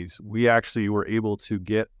 90s, we actually were able to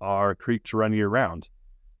get our creek to run year round.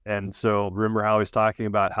 And so remember how I was talking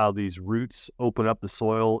about how these roots open up the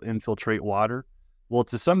soil, infiltrate water? Well,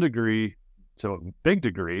 to some degree, to a big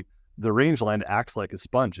degree, the rangeland acts like a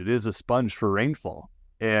sponge. It is a sponge for rainfall.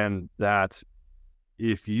 And that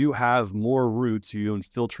if you have more roots, you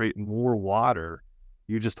infiltrate more water,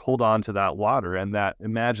 you just hold on to that water. And that,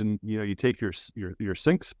 imagine, you take your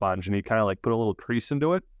sink sponge and you kind of like put a little crease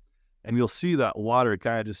into it, and you'll see that water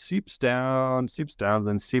kind of just seeps down,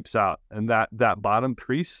 then seeps out. And that bottom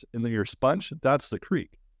crease in your sponge, that's the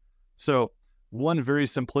creek. So one very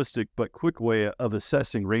simplistic but quick way of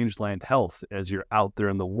assessing rangeland health as you're out there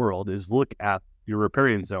in the world is look at your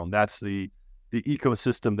riparian zone. That's the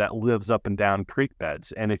ecosystem that lives up and down creek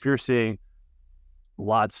beds. And if you're seeing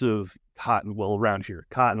lots of around here,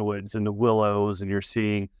 cottonwoods and the willows, and you're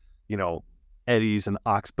seeing, eddies and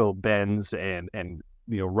oxbow bends and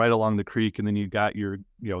right along the creek, and then you got your,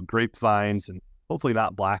 grapevines, and hopefully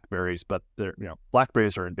not blackberries, but they're,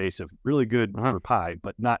 blackberries are invasive, really good for pie,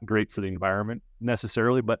 but not great for the environment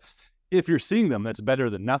necessarily. But if you're seeing them, that's better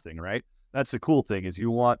than nothing, right? That's the cool thing, is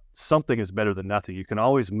you want something is better than nothing. You can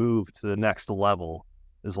always move to the next level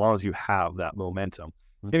as long as you have that momentum.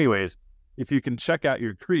 Anyways, if you can check out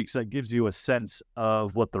your creeks, that gives you a sense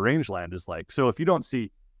of what the rangeland is like. So if you don't see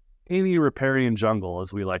any riparian jungle,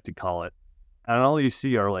 as we like to call it, and all you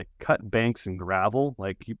see are like cut banks and gravel,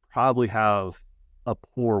 like you probably have a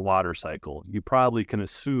poor water cycle. You probably can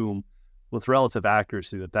assume with relative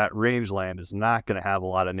accuracy that rangeland is not going to have a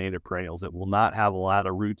lot of native perennials. It will not have a lot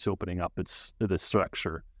of roots opening up its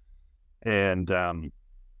structure. And so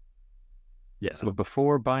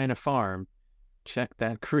before buying a farm, check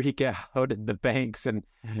that creek out in the banks and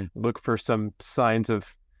look for some signs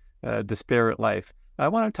of disparate life. I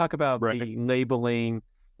want to talk about the labeling,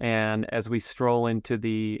 and as we stroll into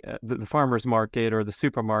the farmer's market or the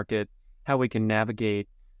supermarket, how we can navigate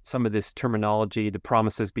some of this terminology, the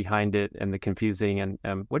promises behind it, and the confusing.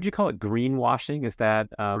 And what do you call it? Greenwashing? Is that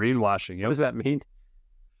greenwashing? Yep. What does that mean?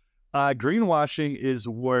 Greenwashing is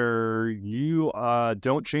where you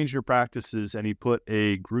don't change your practices and you put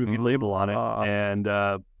a groovy label on it, and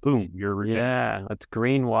boom, you're rejected. Yeah, let's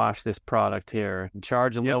greenwash this product here.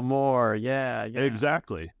 Charge a little more. Yeah.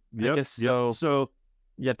 Exactly. I guess so. So,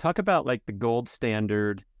 talk about like the gold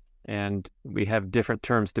standard, and we have different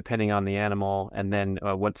terms depending on the animal, and then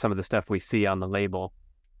what some of the stuff we see on the label.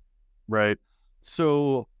 Right.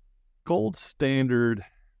 So, gold standard.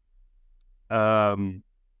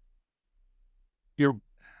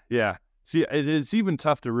 See, it's even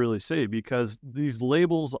tough to really say, because these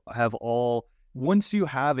labels have once you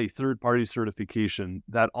have a third-party certification,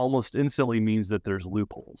 that almost instantly means that there's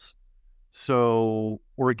loopholes. So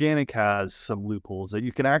organic has some loopholes that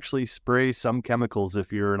you can actually spray some chemicals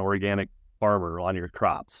if you're an organic farmer on your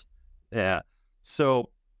crops. Yeah. So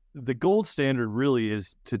the gold standard really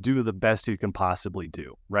is to do the best you can possibly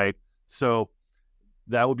do, right? So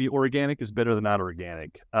that would be organic is better than not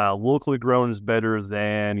organic. Locally grown is better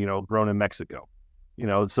than, grown in Mexico.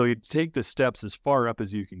 So you take the steps as far up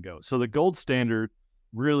as you can go. So the gold standard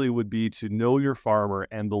really would be to know your farmer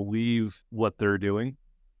and believe what they're doing,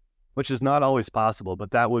 which is not always possible,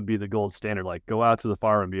 but that would be the gold standard. Like, go out to the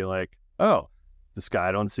farm and be like, oh, this guy,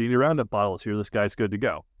 I don't see any Roundup bottles here. This guy's good to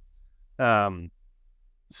go.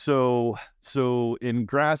 So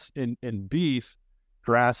in beef,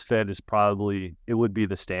 grass-fed is probably, it would be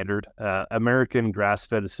the standard. American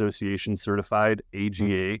Grass-Fed Association certified,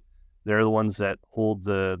 AGA, they're the ones that hold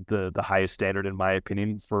the highest standard, in my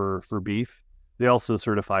opinion, for beef. They also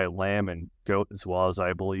certify lamb and goat as well, as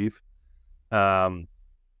I believe. What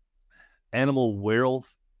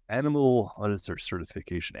is their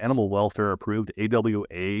certification? Animal welfare approved,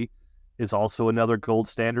 AWA, is also another gold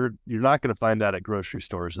standard. You're not going to find that at grocery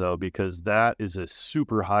stores, though, because that is a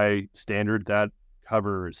super high standard that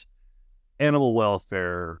covers animal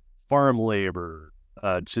welfare, farm labor,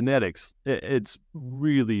 genetics. It's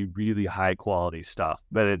really, really high quality stuff,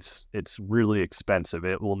 but it's really expensive.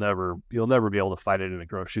 You'll never be able to find it in a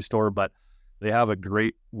grocery store, but they have a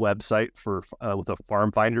great website with a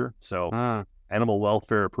farm finder. So animal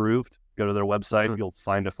welfare approved. Go to their website. You'll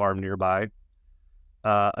find a farm nearby.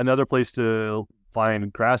 Another place to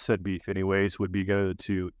find grass-fed beef, anyways, would be go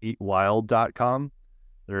to eatwild.com.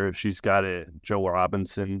 She's got Joe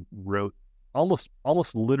Robinson almost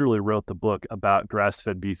literally wrote the book about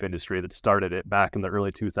grass-fed beef industry that started it back in the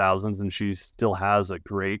early 2000s, and she still has a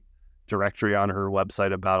great directory on her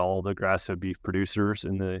website about all the grass-fed beef producers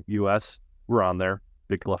in the U.S. We're on there,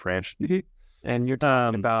 Big Bluff Ranch. And you're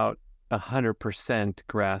talking about 100%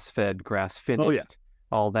 grass-fed, grass-finished. Oh, yeah.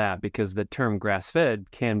 all that, because the term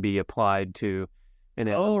grass-fed can be applied to an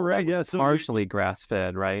animal right. that Yeah. was So partially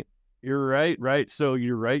grass-fed, right? you're right. Right. So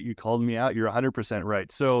you're right. You called me out. You're 100%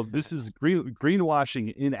 right. So this is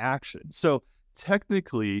greenwashing in action. So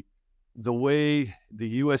technically, the way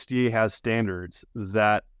the USDA has standards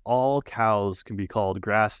that all cows can be called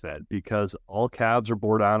grass-fed because all calves are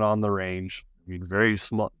born out on the range. I mean, very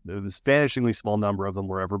small, this vanishingly small number of them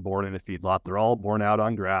were ever born in a feedlot. They're all born out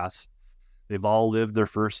on grass. They've all lived their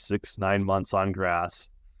first 6-9 months on grass.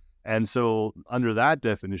 And so under that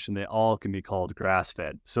definition, they all can be called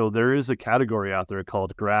grass-fed. So there is a category out there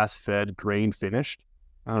called grass-fed, grain-finished.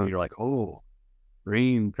 And you're like, oh,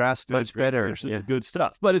 grass-fed, Much better. this is good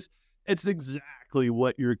stuff. But it's exactly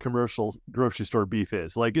what your commercial grocery store beef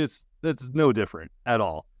is. Like that's no different at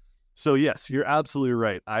all. So yes, you're absolutely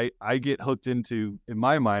right. I get hooked into, in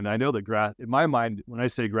my mind, I know that in my mind, when I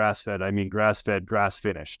say grass-fed, I mean grass-fed,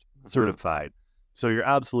 grass-finished, certified. So you're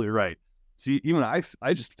absolutely right. See, even I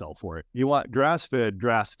just fell for it. You want grass-fed,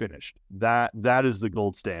 grass-finished. That is the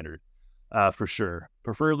gold standard, for sure.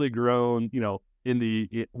 Preferably grown,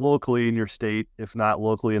 locally in your state, if not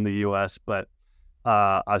locally in the U.S. But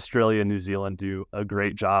Australia and New Zealand do a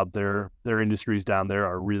great job. Their industries down there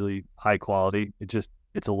are really high quality.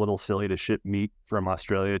 It's a little silly to ship meat from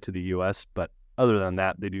Australia to the U.S., but other than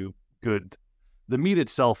that, they do good. The meat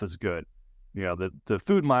itself is good. The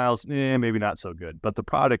food miles, maybe not so good, but the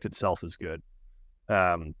product itself is good.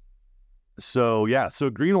 So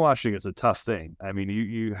greenwashing is a tough thing. I mean,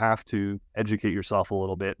 you have to educate yourself a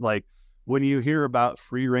little bit. Like when you hear about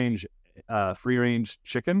free range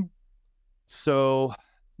chicken, so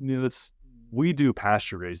we do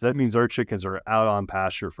pasture raised. That means our chickens are out on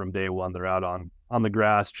pasture from day one. They're out on the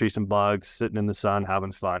grass, chasing bugs, sitting in the sun,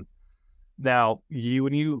 having fun. Now,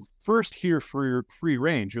 when you first hear free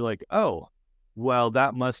range, you're like, oh, well,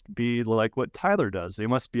 that must be like what Tyler does. They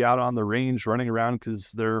must be out on the range running around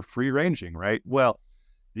because they're free ranging, right? Well,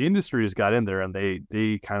 the industry has got in there and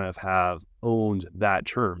they kind of have owned that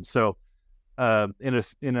term. So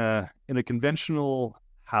in a conventional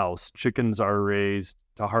house, chickens are raised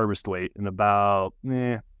to harvest weight in about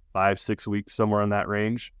 5-6 weeks, somewhere in that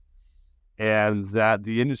range. And that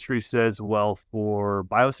the industry says, well, for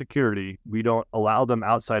biosecurity, we don't allow them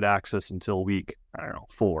outside access until week,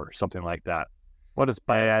 4, something like that. What does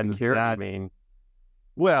biosecurity mean?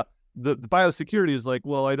 Well, the biosecurity is like,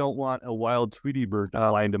 well, I don't want a wild Tweety bird to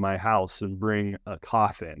fly into my house and bring a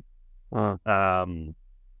cough in. That's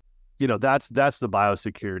the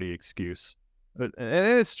biosecurity excuse. And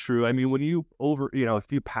it's true. I mean, when you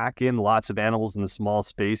if you pack in lots of animals in a small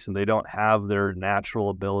space and they don't have their natural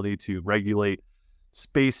ability to regulate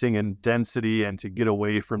spacing and density and to get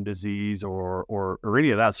away from disease or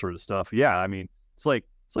any of that sort of stuff. Yeah. I mean, it's like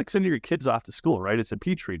sending your kids off to school, right? It's a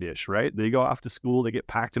petri dish, right? They go off to school, they get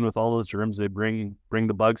packed in with all those germs, they bring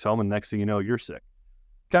the bugs home, and next thing you know, you're sick.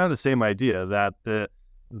 Kind of the same idea that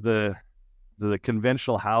the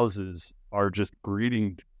conventional houses are just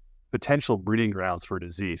potential breeding grounds for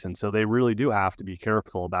disease. And so they really do have to be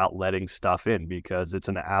careful about letting stuff in because it's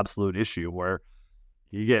an absolute issue where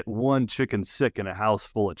you get one chicken sick in a house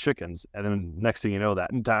full of chickens. And then next thing you know,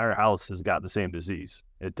 that entire house has got the same disease.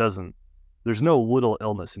 There's no little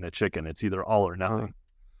illness in a chicken. It's either all or nothing.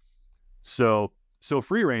 So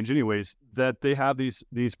free range anyways, that they have these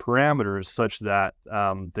parameters such that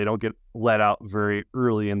they don't get let out very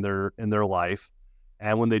early in their life.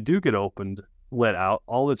 And when they do get let out,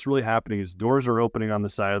 all that's really happening is doors are opening on the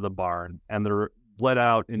side of the barn and they're let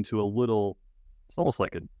out into it's almost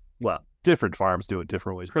like different farms do it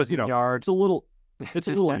different ways. But yard. It's a little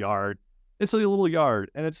yard. It's a little yard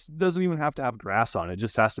and it doesn't even have to have grass on it. It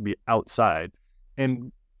just has to be outside.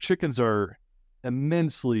 And chickens are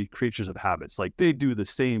immensely creatures of habits. Like they do the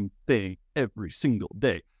same thing every single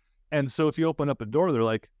day. And so if you open up a door, they're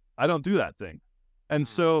like, I don't do that thing. And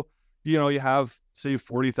so, you have, say,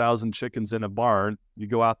 40,000 chickens in a barn. You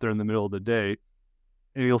go out there in the middle of the day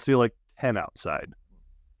and you'll see like 10 outside,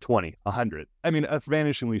 20, 100. I mean, a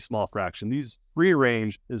vanishingly small fraction. These free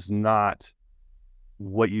range is not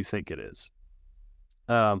what you think it is.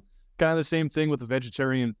 Kind of the same thing with the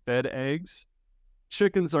vegetarian fed eggs.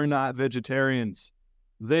 Chickens are not vegetarians.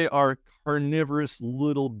 They are carnivorous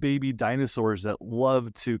little baby dinosaurs that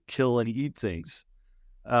love to kill and eat things.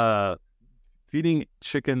 Feeding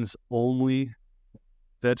chickens only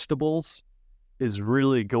vegetables is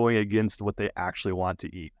really going against what they actually want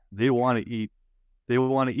to eat. They want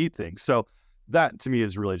to eat things. So that to me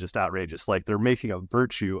is really just outrageous. Like they're making a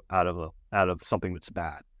virtue out of something that's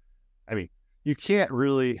bad. I mean, you can't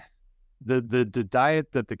really the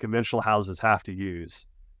diet that the conventional houses have to use.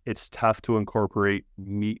 It's tough to incorporate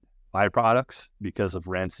meat byproducts because of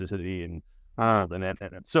rancidity and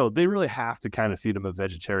so they really have to kind of feed them a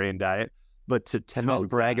vegetarian diet. But to and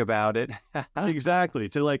brag about it. Exactly.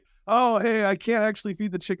 To like, oh, hey, I can't actually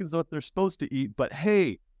feed the chickens what they're supposed to eat, but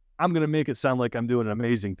hey, I'm going to make it sound like I'm doing an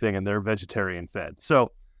amazing thing and they're vegetarian fed.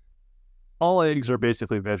 So all eggs are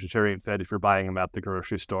basically vegetarian fed if you're buying them at the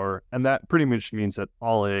grocery store. And that pretty much means that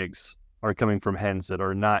all eggs are coming from hens that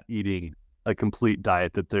are not eating a complete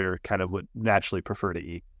diet that they're kind of would naturally prefer to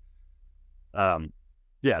eat.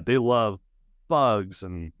 Yeah, they love bugs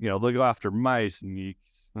and, they'll go after mice and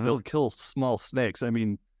they'll kill small snakes. I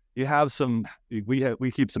mean, you have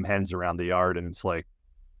we keep some hens around the yard and it's like,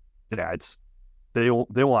 yeah, they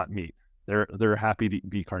want meat. They're happy to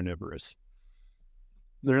be carnivorous.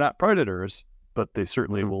 They're not predators, but they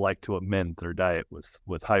certainly will like to amend their diet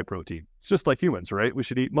with high protein. It's just like humans, right? We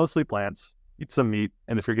should eat mostly plants, eat some meat,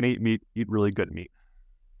 and if you're going to eat meat, eat really good meat.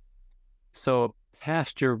 So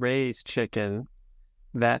pasture-raised chicken,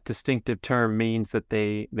 that distinctive term means that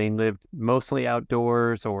they lived mostly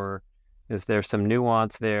outdoors, or is there some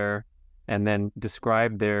nuance there? And then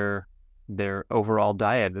describe their overall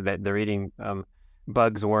diet, that they're eating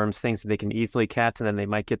bugs, worms, things that they can easily catch, and then they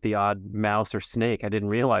might get the odd mouse or snake. I didn't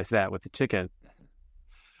realize that with the chicken.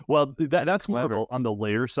 Well, that's more on the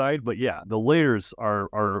layer side, but yeah, the layers are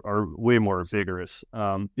way more vigorous.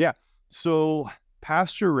 So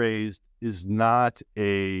pasture raised is not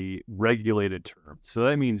a regulated term. So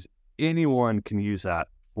that means anyone can use that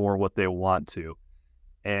for what they want to.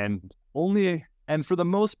 And for the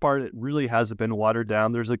most part, it really hasn't been watered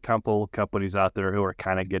down. There's a couple companies out there who are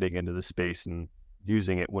kind of getting into the space and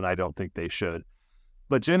using it when I don't think they should.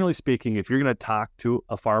 But generally speaking, if you're going to talk to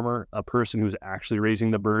a farmer, a person who's actually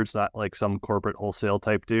raising the birds, not like some corporate wholesale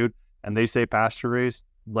type dude, and they say pasture raised,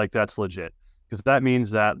 like that's legit. Because that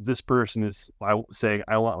means that this person is saying,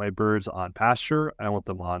 I want my birds on pasture. I want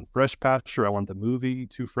them on fresh pasture. I want them moving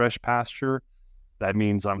to fresh pasture. That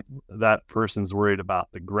means that person's worried about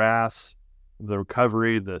the grass, the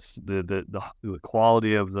recovery, the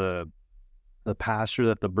quality of the pasture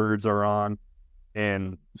that the birds are on.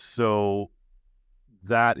 And so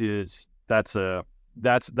that's a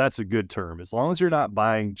good term. As long as you're not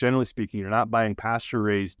buying, generally speaking, you're not buying pasture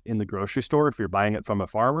raised in the grocery store. If you're buying it from a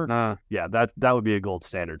farmer, yeah, that would be a gold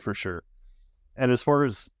standard for sure. And as far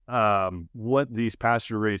as what these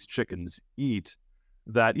pasture raised chickens eat,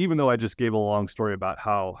 that even though I just gave a long story about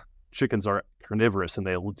how chickens are carnivorous and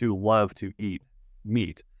they do love to eat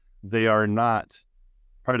meat, they are not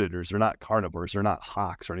predators. They're not carnivores. They're not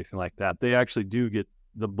hawks or anything like that. They actually do get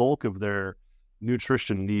the bulk of their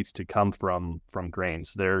nutrition needs to come from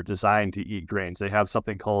grains. They're designed to eat grains. They have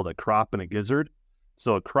something called a crop and a gizzard.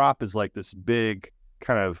 So a crop is like this big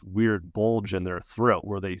kind of weird bulge in their throat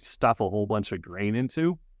where they stuff a whole bunch of grain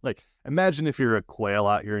into. Like, imagine if you're a quail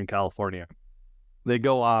out here in California. They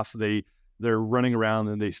go off, they're running around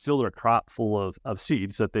and they fill their crop full of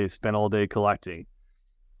seeds that they spent all day collecting.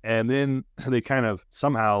 And then they kind of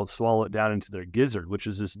somehow swallow it down into their gizzard, which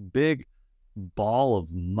is this big ball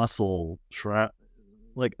of muscle.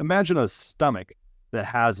 Like, imagine a stomach that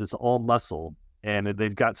has this all muscle and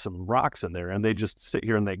they've got some rocks in there and they just sit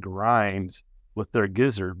here and they grind with their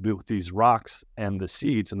gizzard with these rocks and the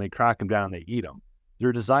seeds and they crack them down and they eat them.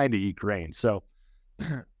 They're designed to eat grain. So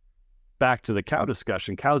back to the cow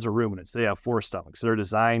discussion, cows are ruminants. They have 4 stomachs. They're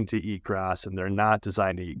designed to eat grass and they're not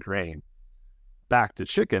designed to eat grain. Back to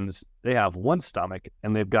chickens, they have 1 stomach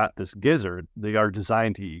and they've got this gizzard. They are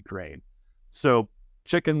designed to eat grain. So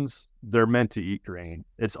chickens, they're meant to eat grain.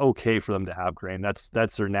 It's okay for them to have grain. That's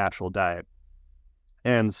their natural diet.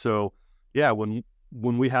 And so, yeah, when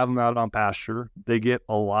we have them out on pasture, they get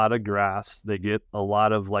a lot of grass. They get a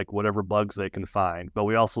lot of like whatever bugs they can find, but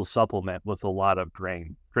we also supplement with a lot of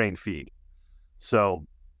grain feed. So,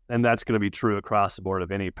 and that's going to be true across the board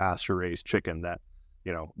of any pasture raised chicken. That,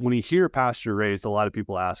 when you hear pasture raised, a lot of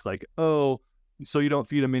people ask like, oh, so you don't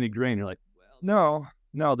feed them any grain? You're like, well,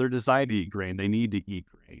 no, they're designed to eat grain. They need to eat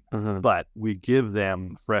grain, but we give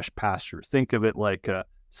them fresh pasture. Think of it like a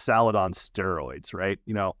salad on steroids, right?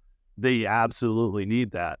 They absolutely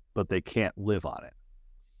need that, but they can't live on it.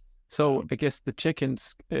 So I guess the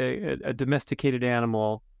chicken's a domesticated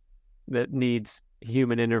animal that needs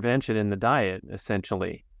human intervention in the diet,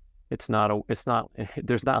 essentially. There's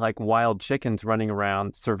not like wild chickens running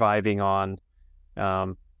around surviving on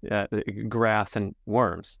grass and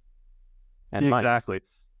worms. And exactly. Mice.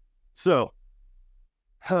 So,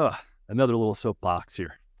 another little soapbox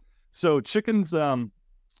here. So chickens,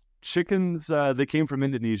 they came from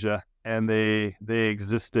Indonesia and they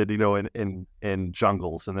existed, in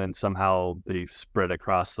jungles, and then somehow they spread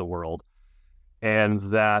across the world. And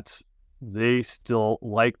that they still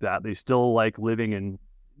like that. They still like living in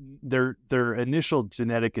their initial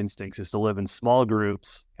genetic instincts is to live in small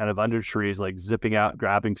groups, kind of under trees, like zipping out,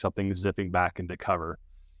 grabbing something, zipping back into cover.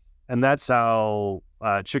 And that's how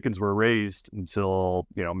chickens were raised until,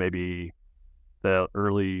 maybe the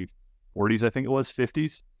early 40s, I think it was,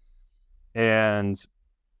 50s. And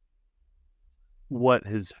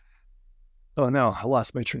oh no, I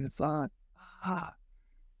lost my train of thought.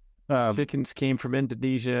 Chickens came from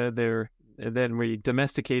Indonesia. And then we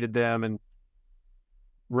domesticated them, and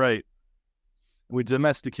right, we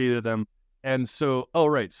domesticated them, and so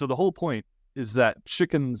so the whole point is that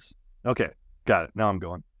chickens. Okay, got it. Now I'm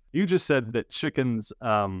going. You just said that chickens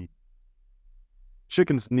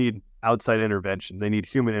need outside intervention. They need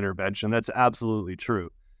human intervention. That's absolutely true.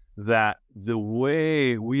 That the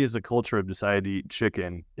way we as a culture have decided to eat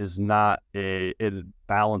chicken is not in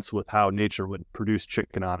balance with how nature would produce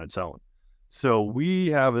chicken on its own. So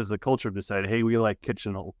we have as a culture decided, hey, we like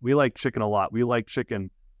chicken a lot. We like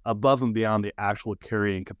chicken above and beyond the actual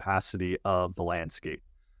carrying capacity of the landscape.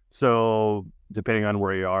 So depending on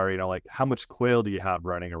where you are, like how much quail do you have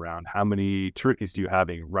running around? How many turkeys do you have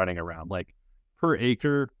running around? Like per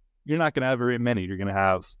acre, you're not going to have very many. You're going to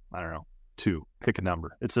have, I don't know, 2, pick a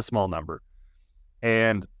number. It's a small number.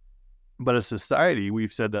 But as a society,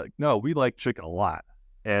 we've said that, no, we like chicken a lot.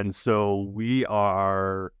 And so we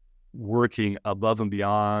are working above and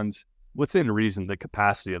beyond, within reason, the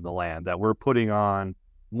capacity of the land, that we're putting on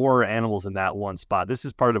more animals in that one spot. This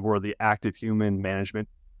is part of where the active human management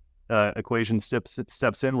equation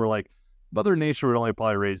steps in. We're like, Mother Nature would only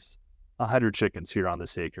probably raise 100 chickens here on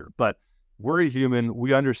this acre. But we're a human.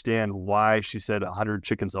 We understand why she said 100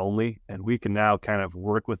 chickens only. And we can now kind of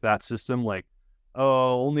work with that system. Like,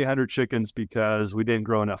 only 100 chickens because we didn't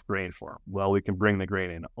grow enough grain for them. Well, we can bring the grain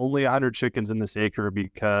in. Only 100 chickens in this acre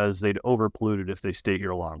because they'd overpolluted if they stay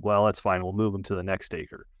here long. Well, that's fine. We'll move them to the next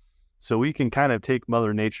acre. So we can kind of take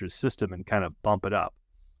Mother Nature's system and kind of bump it up,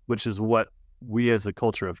 which is what we as a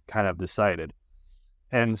culture have kind of decided.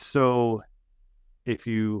 And so if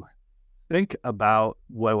you think about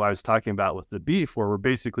what I was talking about with the beef, where we're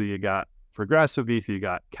basically, you got, for grass-fed beef, you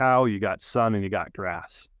got cow, you got sun, and you got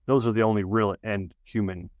grass. Those are the only real, and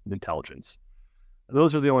human intelligence.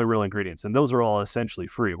 Those are the only real ingredients, and those are all essentially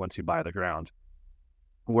free once you buy the ground.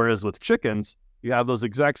 Whereas with chickens, you have those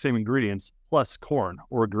exact same ingredients plus corn,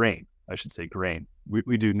 or grain. I should say grain.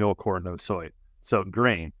 We do no corn, no soy. So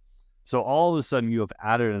grain. So all of a sudden you have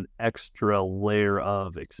added an extra layer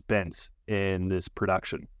of expense in this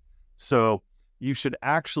production. So you should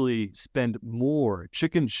actually spend more.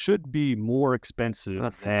 Chicken should be more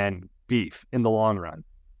expensive than beef in the long run.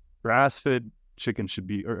 Grass-fed chicken should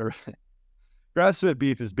be, or grass-fed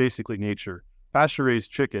beef is basically nature.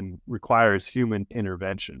 Pasture-raised chicken requires human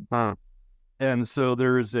intervention. And so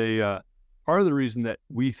there is part of the reason that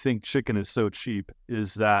we think chicken is so cheap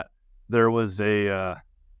is that there was a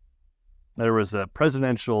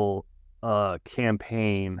presidential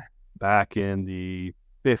campaign back in the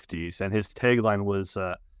 50s, and his tagline was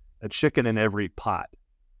a chicken in every pot.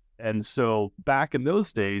 And so back in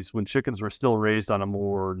those days, when chickens were still raised on a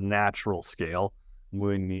more natural scale,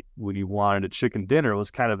 when you wanted a chicken dinner, it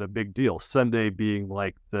was kind of a big deal. Sunday being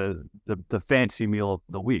like the fancy meal of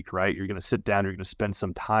the week, right? You're going to sit down, you're going to spend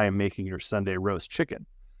some time making your Sunday roast chicken.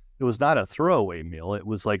 It was not a throwaway meal. It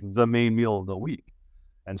was like the main meal of the week.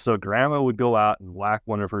 And so grandma would go out and whack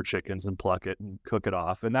one of her chickens and pluck it and cook it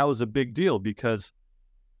off. And that was a big deal because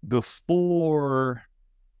before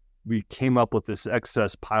we came up with this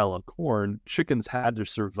excess pile of corn, chickens had to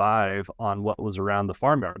survive on what was around the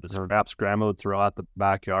farmyard. The scraps grandma would throw out the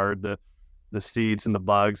backyard, the seeds and the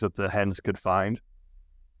bugs that the hens could find.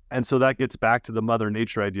 And so that gets back to the Mother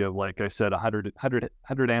Nature idea of, like I said,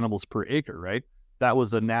 100 animals per acre, right? That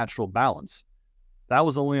was a natural balance. That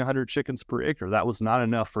was only 100 chickens per acre. That was not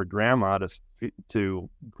enough for grandma to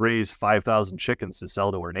graze 5,000 chickens to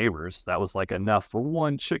sell to her neighbors. That was like enough for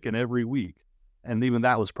one chicken every week. And even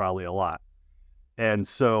that was probably a lot. And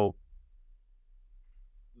so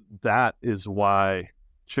that is why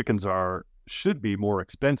chickens should be more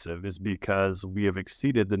expensive, is because we have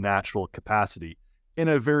exceeded the natural capacity in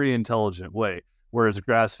a very intelligent way. Whereas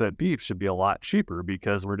grass-fed beef should be a lot cheaper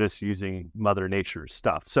because we're just using Mother Nature's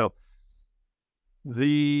stuff. So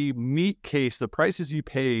the meat case, the prices you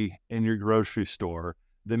pay in your grocery store,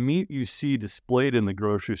 the meat you see displayed in the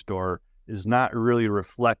grocery store is not really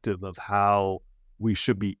reflective of how we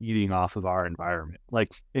should be eating off of our environment.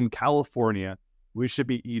 Like in California, we should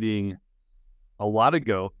be eating a lot of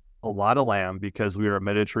goat, a lot of lamb, because we are a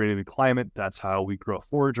Mediterranean climate. That's how we grow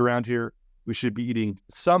forage around here. We should be eating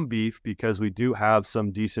some beef because we do have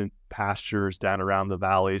some decent pastures down around the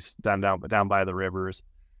valleys, down by the rivers.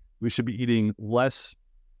 We should be eating less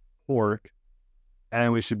pork,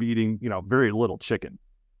 and we should be eating, very little chicken,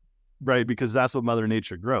 right? Because that's what Mother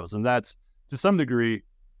Nature grows. And that's, to some degree,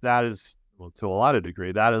 that is, well, to a lot of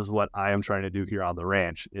degree, that is what I am trying to do here on the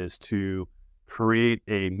ranch, is to create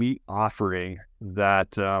a meat offering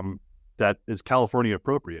that that is California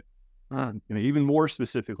appropriate. Even more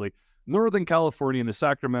specifically, Northern California and the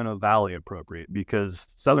Sacramento Valley appropriate, because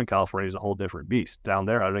Southern California is a whole different beast. Down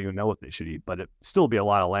there, I don't even know what they should eat, but it still be a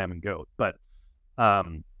lot of lamb and goat. But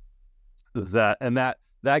that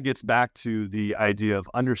gets back to the idea of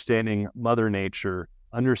understanding Mother Nature,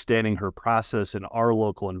 understanding her process in our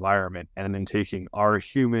local environment, and then taking our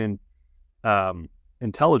human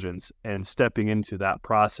intelligence and stepping into that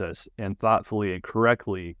process and thoughtfully and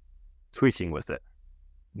correctly tweaking with it,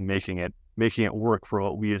 making it work for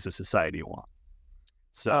what we as a society want.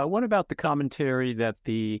 So, what about the commentary that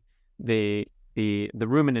the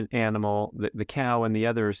ruminant animal, the cow and the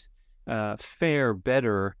others, fare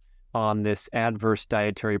better on this adverse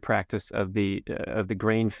dietary practice of the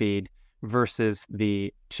grain feed versus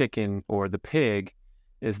the chicken or the pig?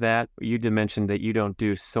 Is that, you did mention that you don't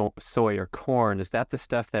do soy or corn? Is that the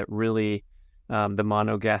stuff that really the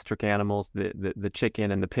monogastric animals, the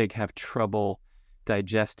chicken and the pig, have trouble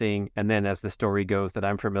digesting? And then, as the story goes that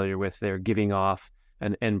I'm familiar with, they're giving off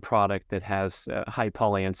an end product that has high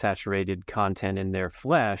polyunsaturated content in their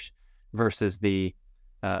flesh, versus the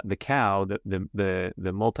cow, the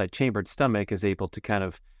multi-chambered stomach is able to kind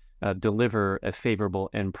of deliver a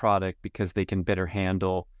favorable end product because they can better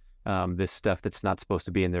handle this stuff that's not supposed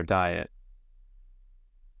to be in their diet.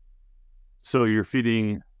 So you're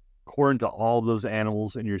feeding corn to all of those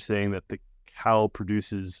animals, and you're saying that the cow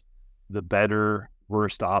produces the better,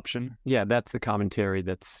 worst option? Yeah, that's the commentary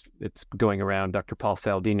it's going around. Dr. Paul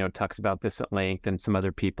Saladino talks about this at length, and some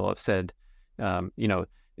other people have said,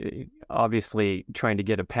 obviously trying to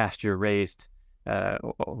get a pasture-raised,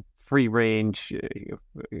 free-range,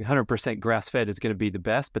 100% grass-fed is going to be the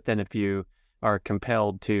best. But then if you are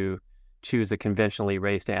compelled to choose a conventionally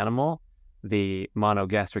raised animal, the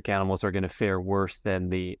monogastric animals are going to fare worse than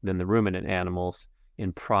the ruminant animals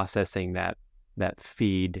in processing that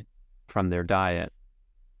feed from their diet.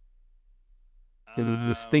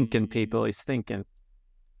 He's thinking, people. He's thinking.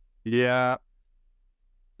 Yeah.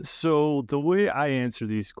 So the way I answer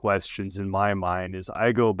these questions in my mind is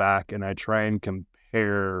I go back and I try and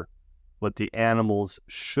compare what the animals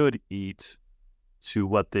should eat to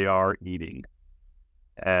what they are eating.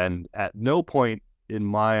 And at no point in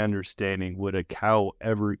my understanding would a cow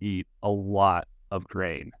ever eat a lot of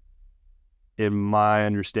grain. In my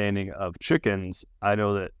understanding of chickens, I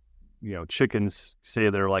know that, chickens, say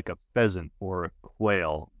they're like a pheasant or a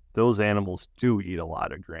quail, those animals do eat a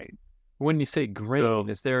lot of grain. When you say grain,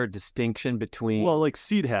 is there a distinction between? Well, like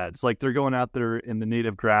seed heads, like they're going out there in the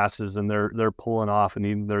native grasses and they're pulling off and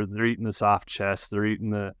eating, they're eating the soft chest, they're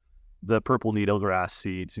eating the purple needlegrass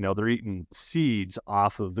seeds. They're eating seeds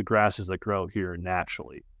off of the grasses that grow here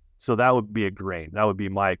naturally. So that would be a grain. That would be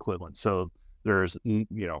my equivalent. So there's,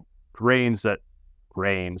 grains, the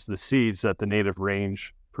seeds that the native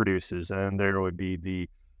range produces, and there would be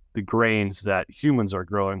the grains that humans are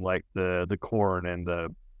growing, like the corn and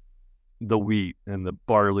the wheat and the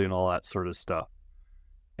barley and all that sort of stuff.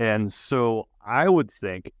 And so I would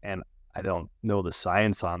think, and I don't know the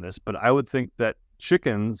science on this, but I would think that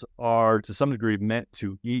chickens are to some degree meant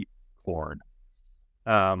to eat corn,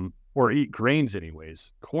 or eat grains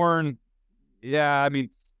anyways. Corn, yeah, I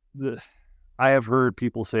mean, I have heard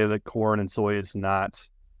people say that corn and soy is not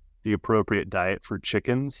the appropriate diet for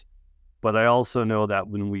chickens. But I also know that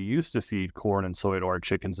when we used to feed corn and soy to our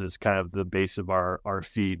chickens as kind of the base of our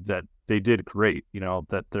feed, that they did great.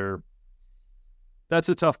 That's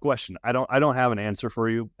a tough question. I don't have an answer for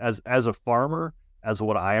you. As a farmer, as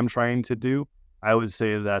what I am trying to do, I would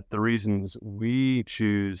say that the reasons we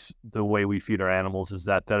choose the way we feed our animals is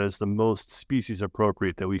that is the most species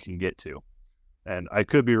appropriate that we can get to. And I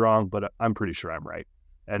could be wrong, but I'm pretty sure I'm right.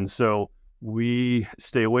 And so we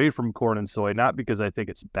stay away from corn and soy, not because I think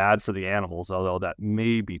it's bad for the animals, although that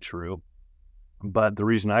may be true. But the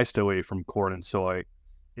reason I stay away from corn and soy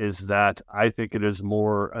is that I think it is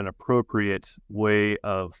more an appropriate way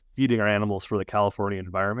of feeding our animals for the California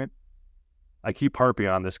environment. I keep harping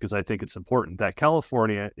on this because I think it's important that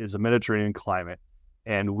California is a Mediterranean climate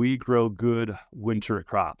and we grow good winter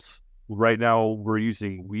crops. Right now, we're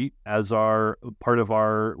using wheat as our part of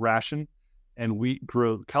our ration. And wheat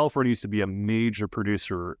growth, California used to be a major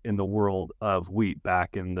producer in the world of wheat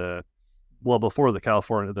back in before the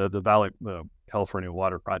California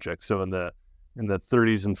Water Project. So in the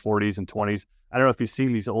 30s and 40s and 20s, I don't know if you've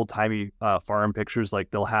seen these old timey farm pictures.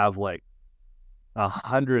 Like they'll have like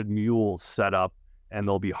 100 mules set up, and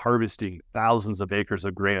they'll be harvesting thousands of acres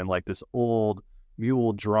of grain in like this old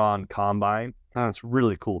mule drawn combine. It's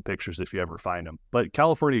really cool pictures if you ever find them. But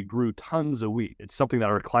California grew tons of wheat. It's something that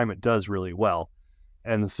our climate does really well.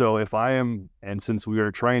 And so since we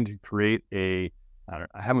are trying to create a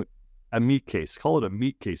meat case, call it a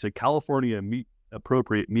meat case, a California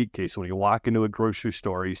appropriate meat case. When you walk into a grocery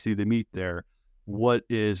store, you see the meat there. What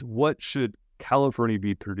should California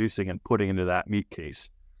be producing and putting into that meat case?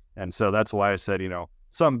 And so that's why I said,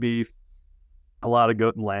 some beef, a lot of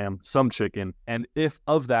goat and lamb, some chicken. And if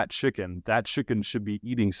of that chicken should be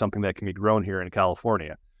eating something that can be grown here in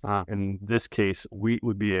California. In this case, wheat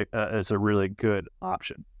would be as a really good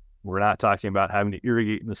option. We're not talking about having to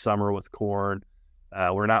irrigate in the summer with corn.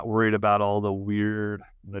 We're not worried about all the weird.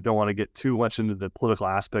 I don't want to get too much into the political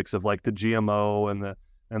aspects of like the GMO and the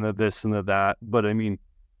this and the that. But I mean,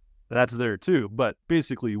 that's there too. But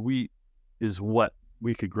basically, wheat is what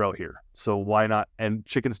we could grow here. So why not? And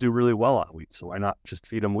chickens do really well on wheat. So why not just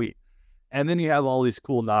feed them wheat? And then you have all these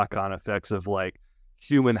cool knock-on effects of like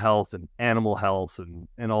human health and animal health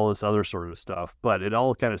and all this other sort of stuff. But it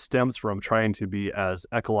all kind of stems from trying to be as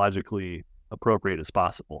ecologically appropriate as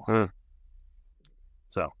possible.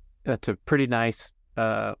 So that's a pretty nice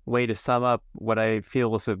way to sum up what I feel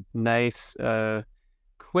was a nice,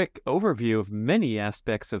 quick overview of many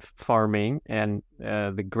aspects of farming and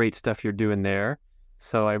the great stuff you're doing there.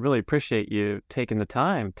 So I really appreciate you taking the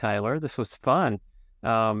time, Tyler. This was fun.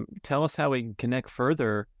 Tell us how we can connect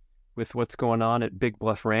further with what's going on at Big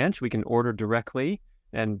Bluff Ranch. We can order directly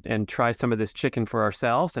and try some of this chicken for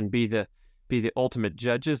ourselves and be the ultimate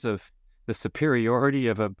judges of the superiority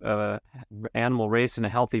of a animal raised in a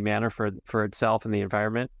healthy manner for itself and the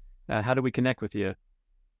environment. How do we connect with you?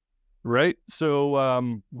 Right.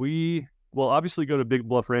 So we will obviously go to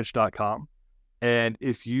bigbluffranch.com. And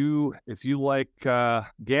if you like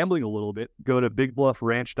gambling a little bit, go to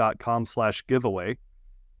bigbluffranch.com/giveaway,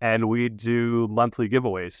 and we do monthly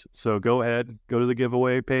giveaways. So go ahead, go to the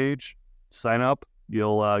giveaway page, sign up.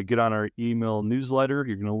 You'll get on our email newsletter.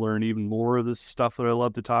 You're going to learn even more of this stuff that I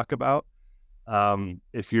love to talk about.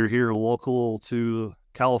 If you're here local to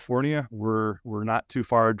California, we're not too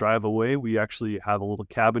far a drive away. We actually have a little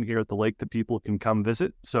cabin here at the lake that people can come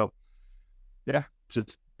visit. So yeah,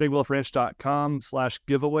 just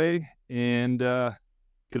bigbluffranch.com/giveaway and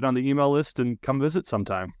get on the email list and come visit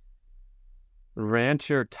sometime.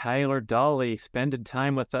 Rancher Tyler Dawley spending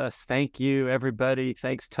time with us. Thank you, everybody.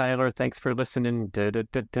 Thanks, Tyler. Thanks for listening.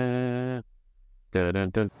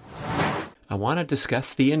 I want to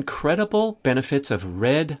discuss the incredible benefits of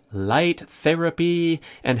red light therapy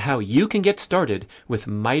and how you can get started with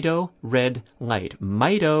Mito Red Light.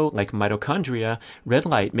 Mito, like mitochondria, red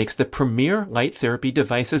light makes the premier light therapy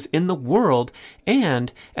devices in the world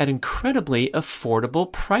and at incredibly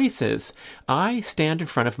affordable prices. I stand in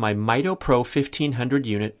front of my Mito Pro 1500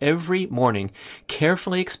 unit every morning,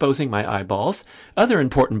 carefully exposing my eyeballs, other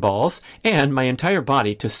important balls, and my entire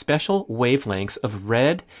body to special wavelengths of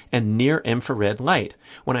red and near infrared light.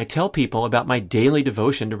 When I tell people about my daily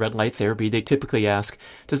devotion to red light therapy, they typically ask,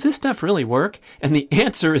 does this stuff really work? And the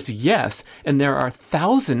answer is yes. And there are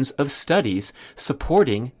thousands of studies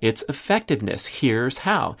supporting its effectiveness. Here's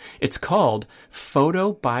how. It's called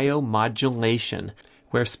photobiomodulation,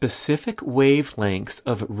 where specific wavelengths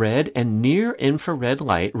of red and near-infrared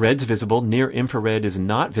light, red's visible, near-infrared is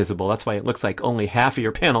not visible, that's why it looks like only half of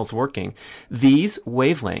your panel's working. These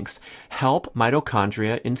wavelengths help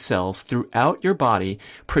mitochondria in cells throughout your body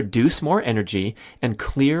produce more energy and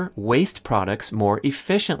clear waste products more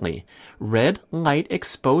efficiently. Red light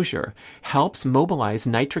exposure helps mobilize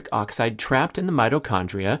nitric oxide trapped in the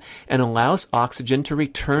mitochondria and allows oxygen to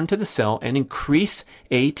return to the cell and increase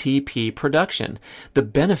ATP production. The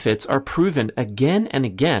benefits are proven again and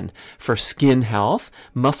again for skin health,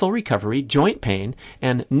 muscle recovery, joint pain,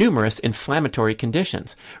 and numerous inflammatory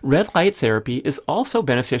conditions. Red light therapy is also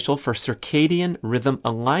beneficial for circadian rhythm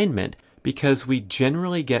alignment because we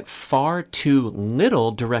generally get far too little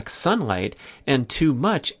direct sunlight and too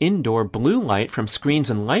much indoor blue light from screens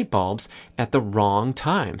and light bulbs at the wrong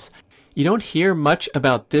times. You don't hear much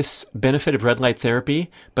about this benefit of red light therapy,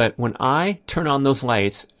 but when I turn on those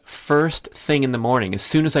lights first thing in the morning. As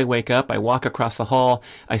soon as I wake up, I walk across the hall,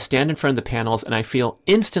 I stand in front of the panels, and I feel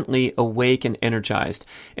instantly awake and energized.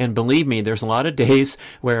 And believe me, there's a lot of days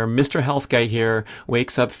where Mr. Health Guy here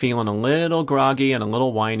wakes up feeling a little groggy and a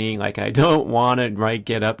little whiny, like I don't want to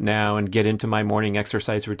get up now and get into my morning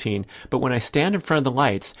exercise routine. But when I stand in front of the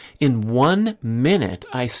lights, in 1 minute,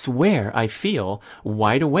 I swear I feel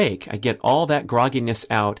wide awake. I get all that grogginess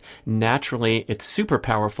out naturally. It's super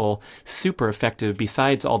powerful, super effective,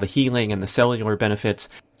 besides all the healing and the cellular benefits.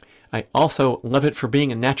 I also love it for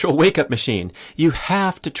being a natural wake-up machine. You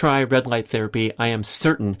have to try red light therapy. I am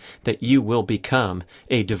certain that you will become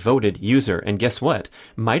a devoted user. And guess what?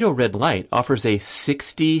 Mito Red Light offers a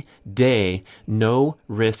 60-day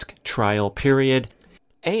no-risk trial period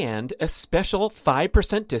and a special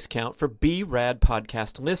 5% discount for B-Rad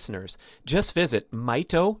podcast listeners. Just visit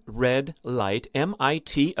Mito Red Light,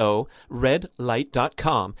 M-I-T-O,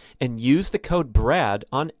 redlight.com, and use the code BRAD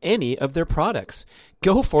on any of their products.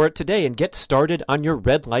 Go for it today and get started on your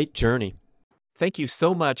red light journey. Thank you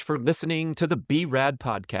so much for listening to the B-Rad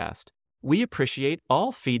podcast. We appreciate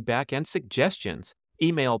all feedback and suggestions.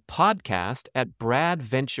 Email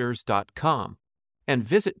podcast@bradventures.com and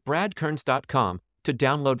visit bradkearns.com to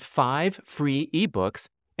download 5 free ebooks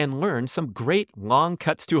and learn some great long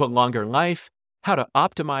cuts to a longer life, how to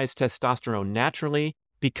optimize testosterone naturally,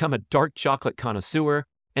 become a dark chocolate connoisseur,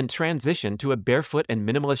 and transition to a barefoot and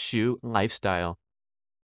minimalist shoe lifestyle.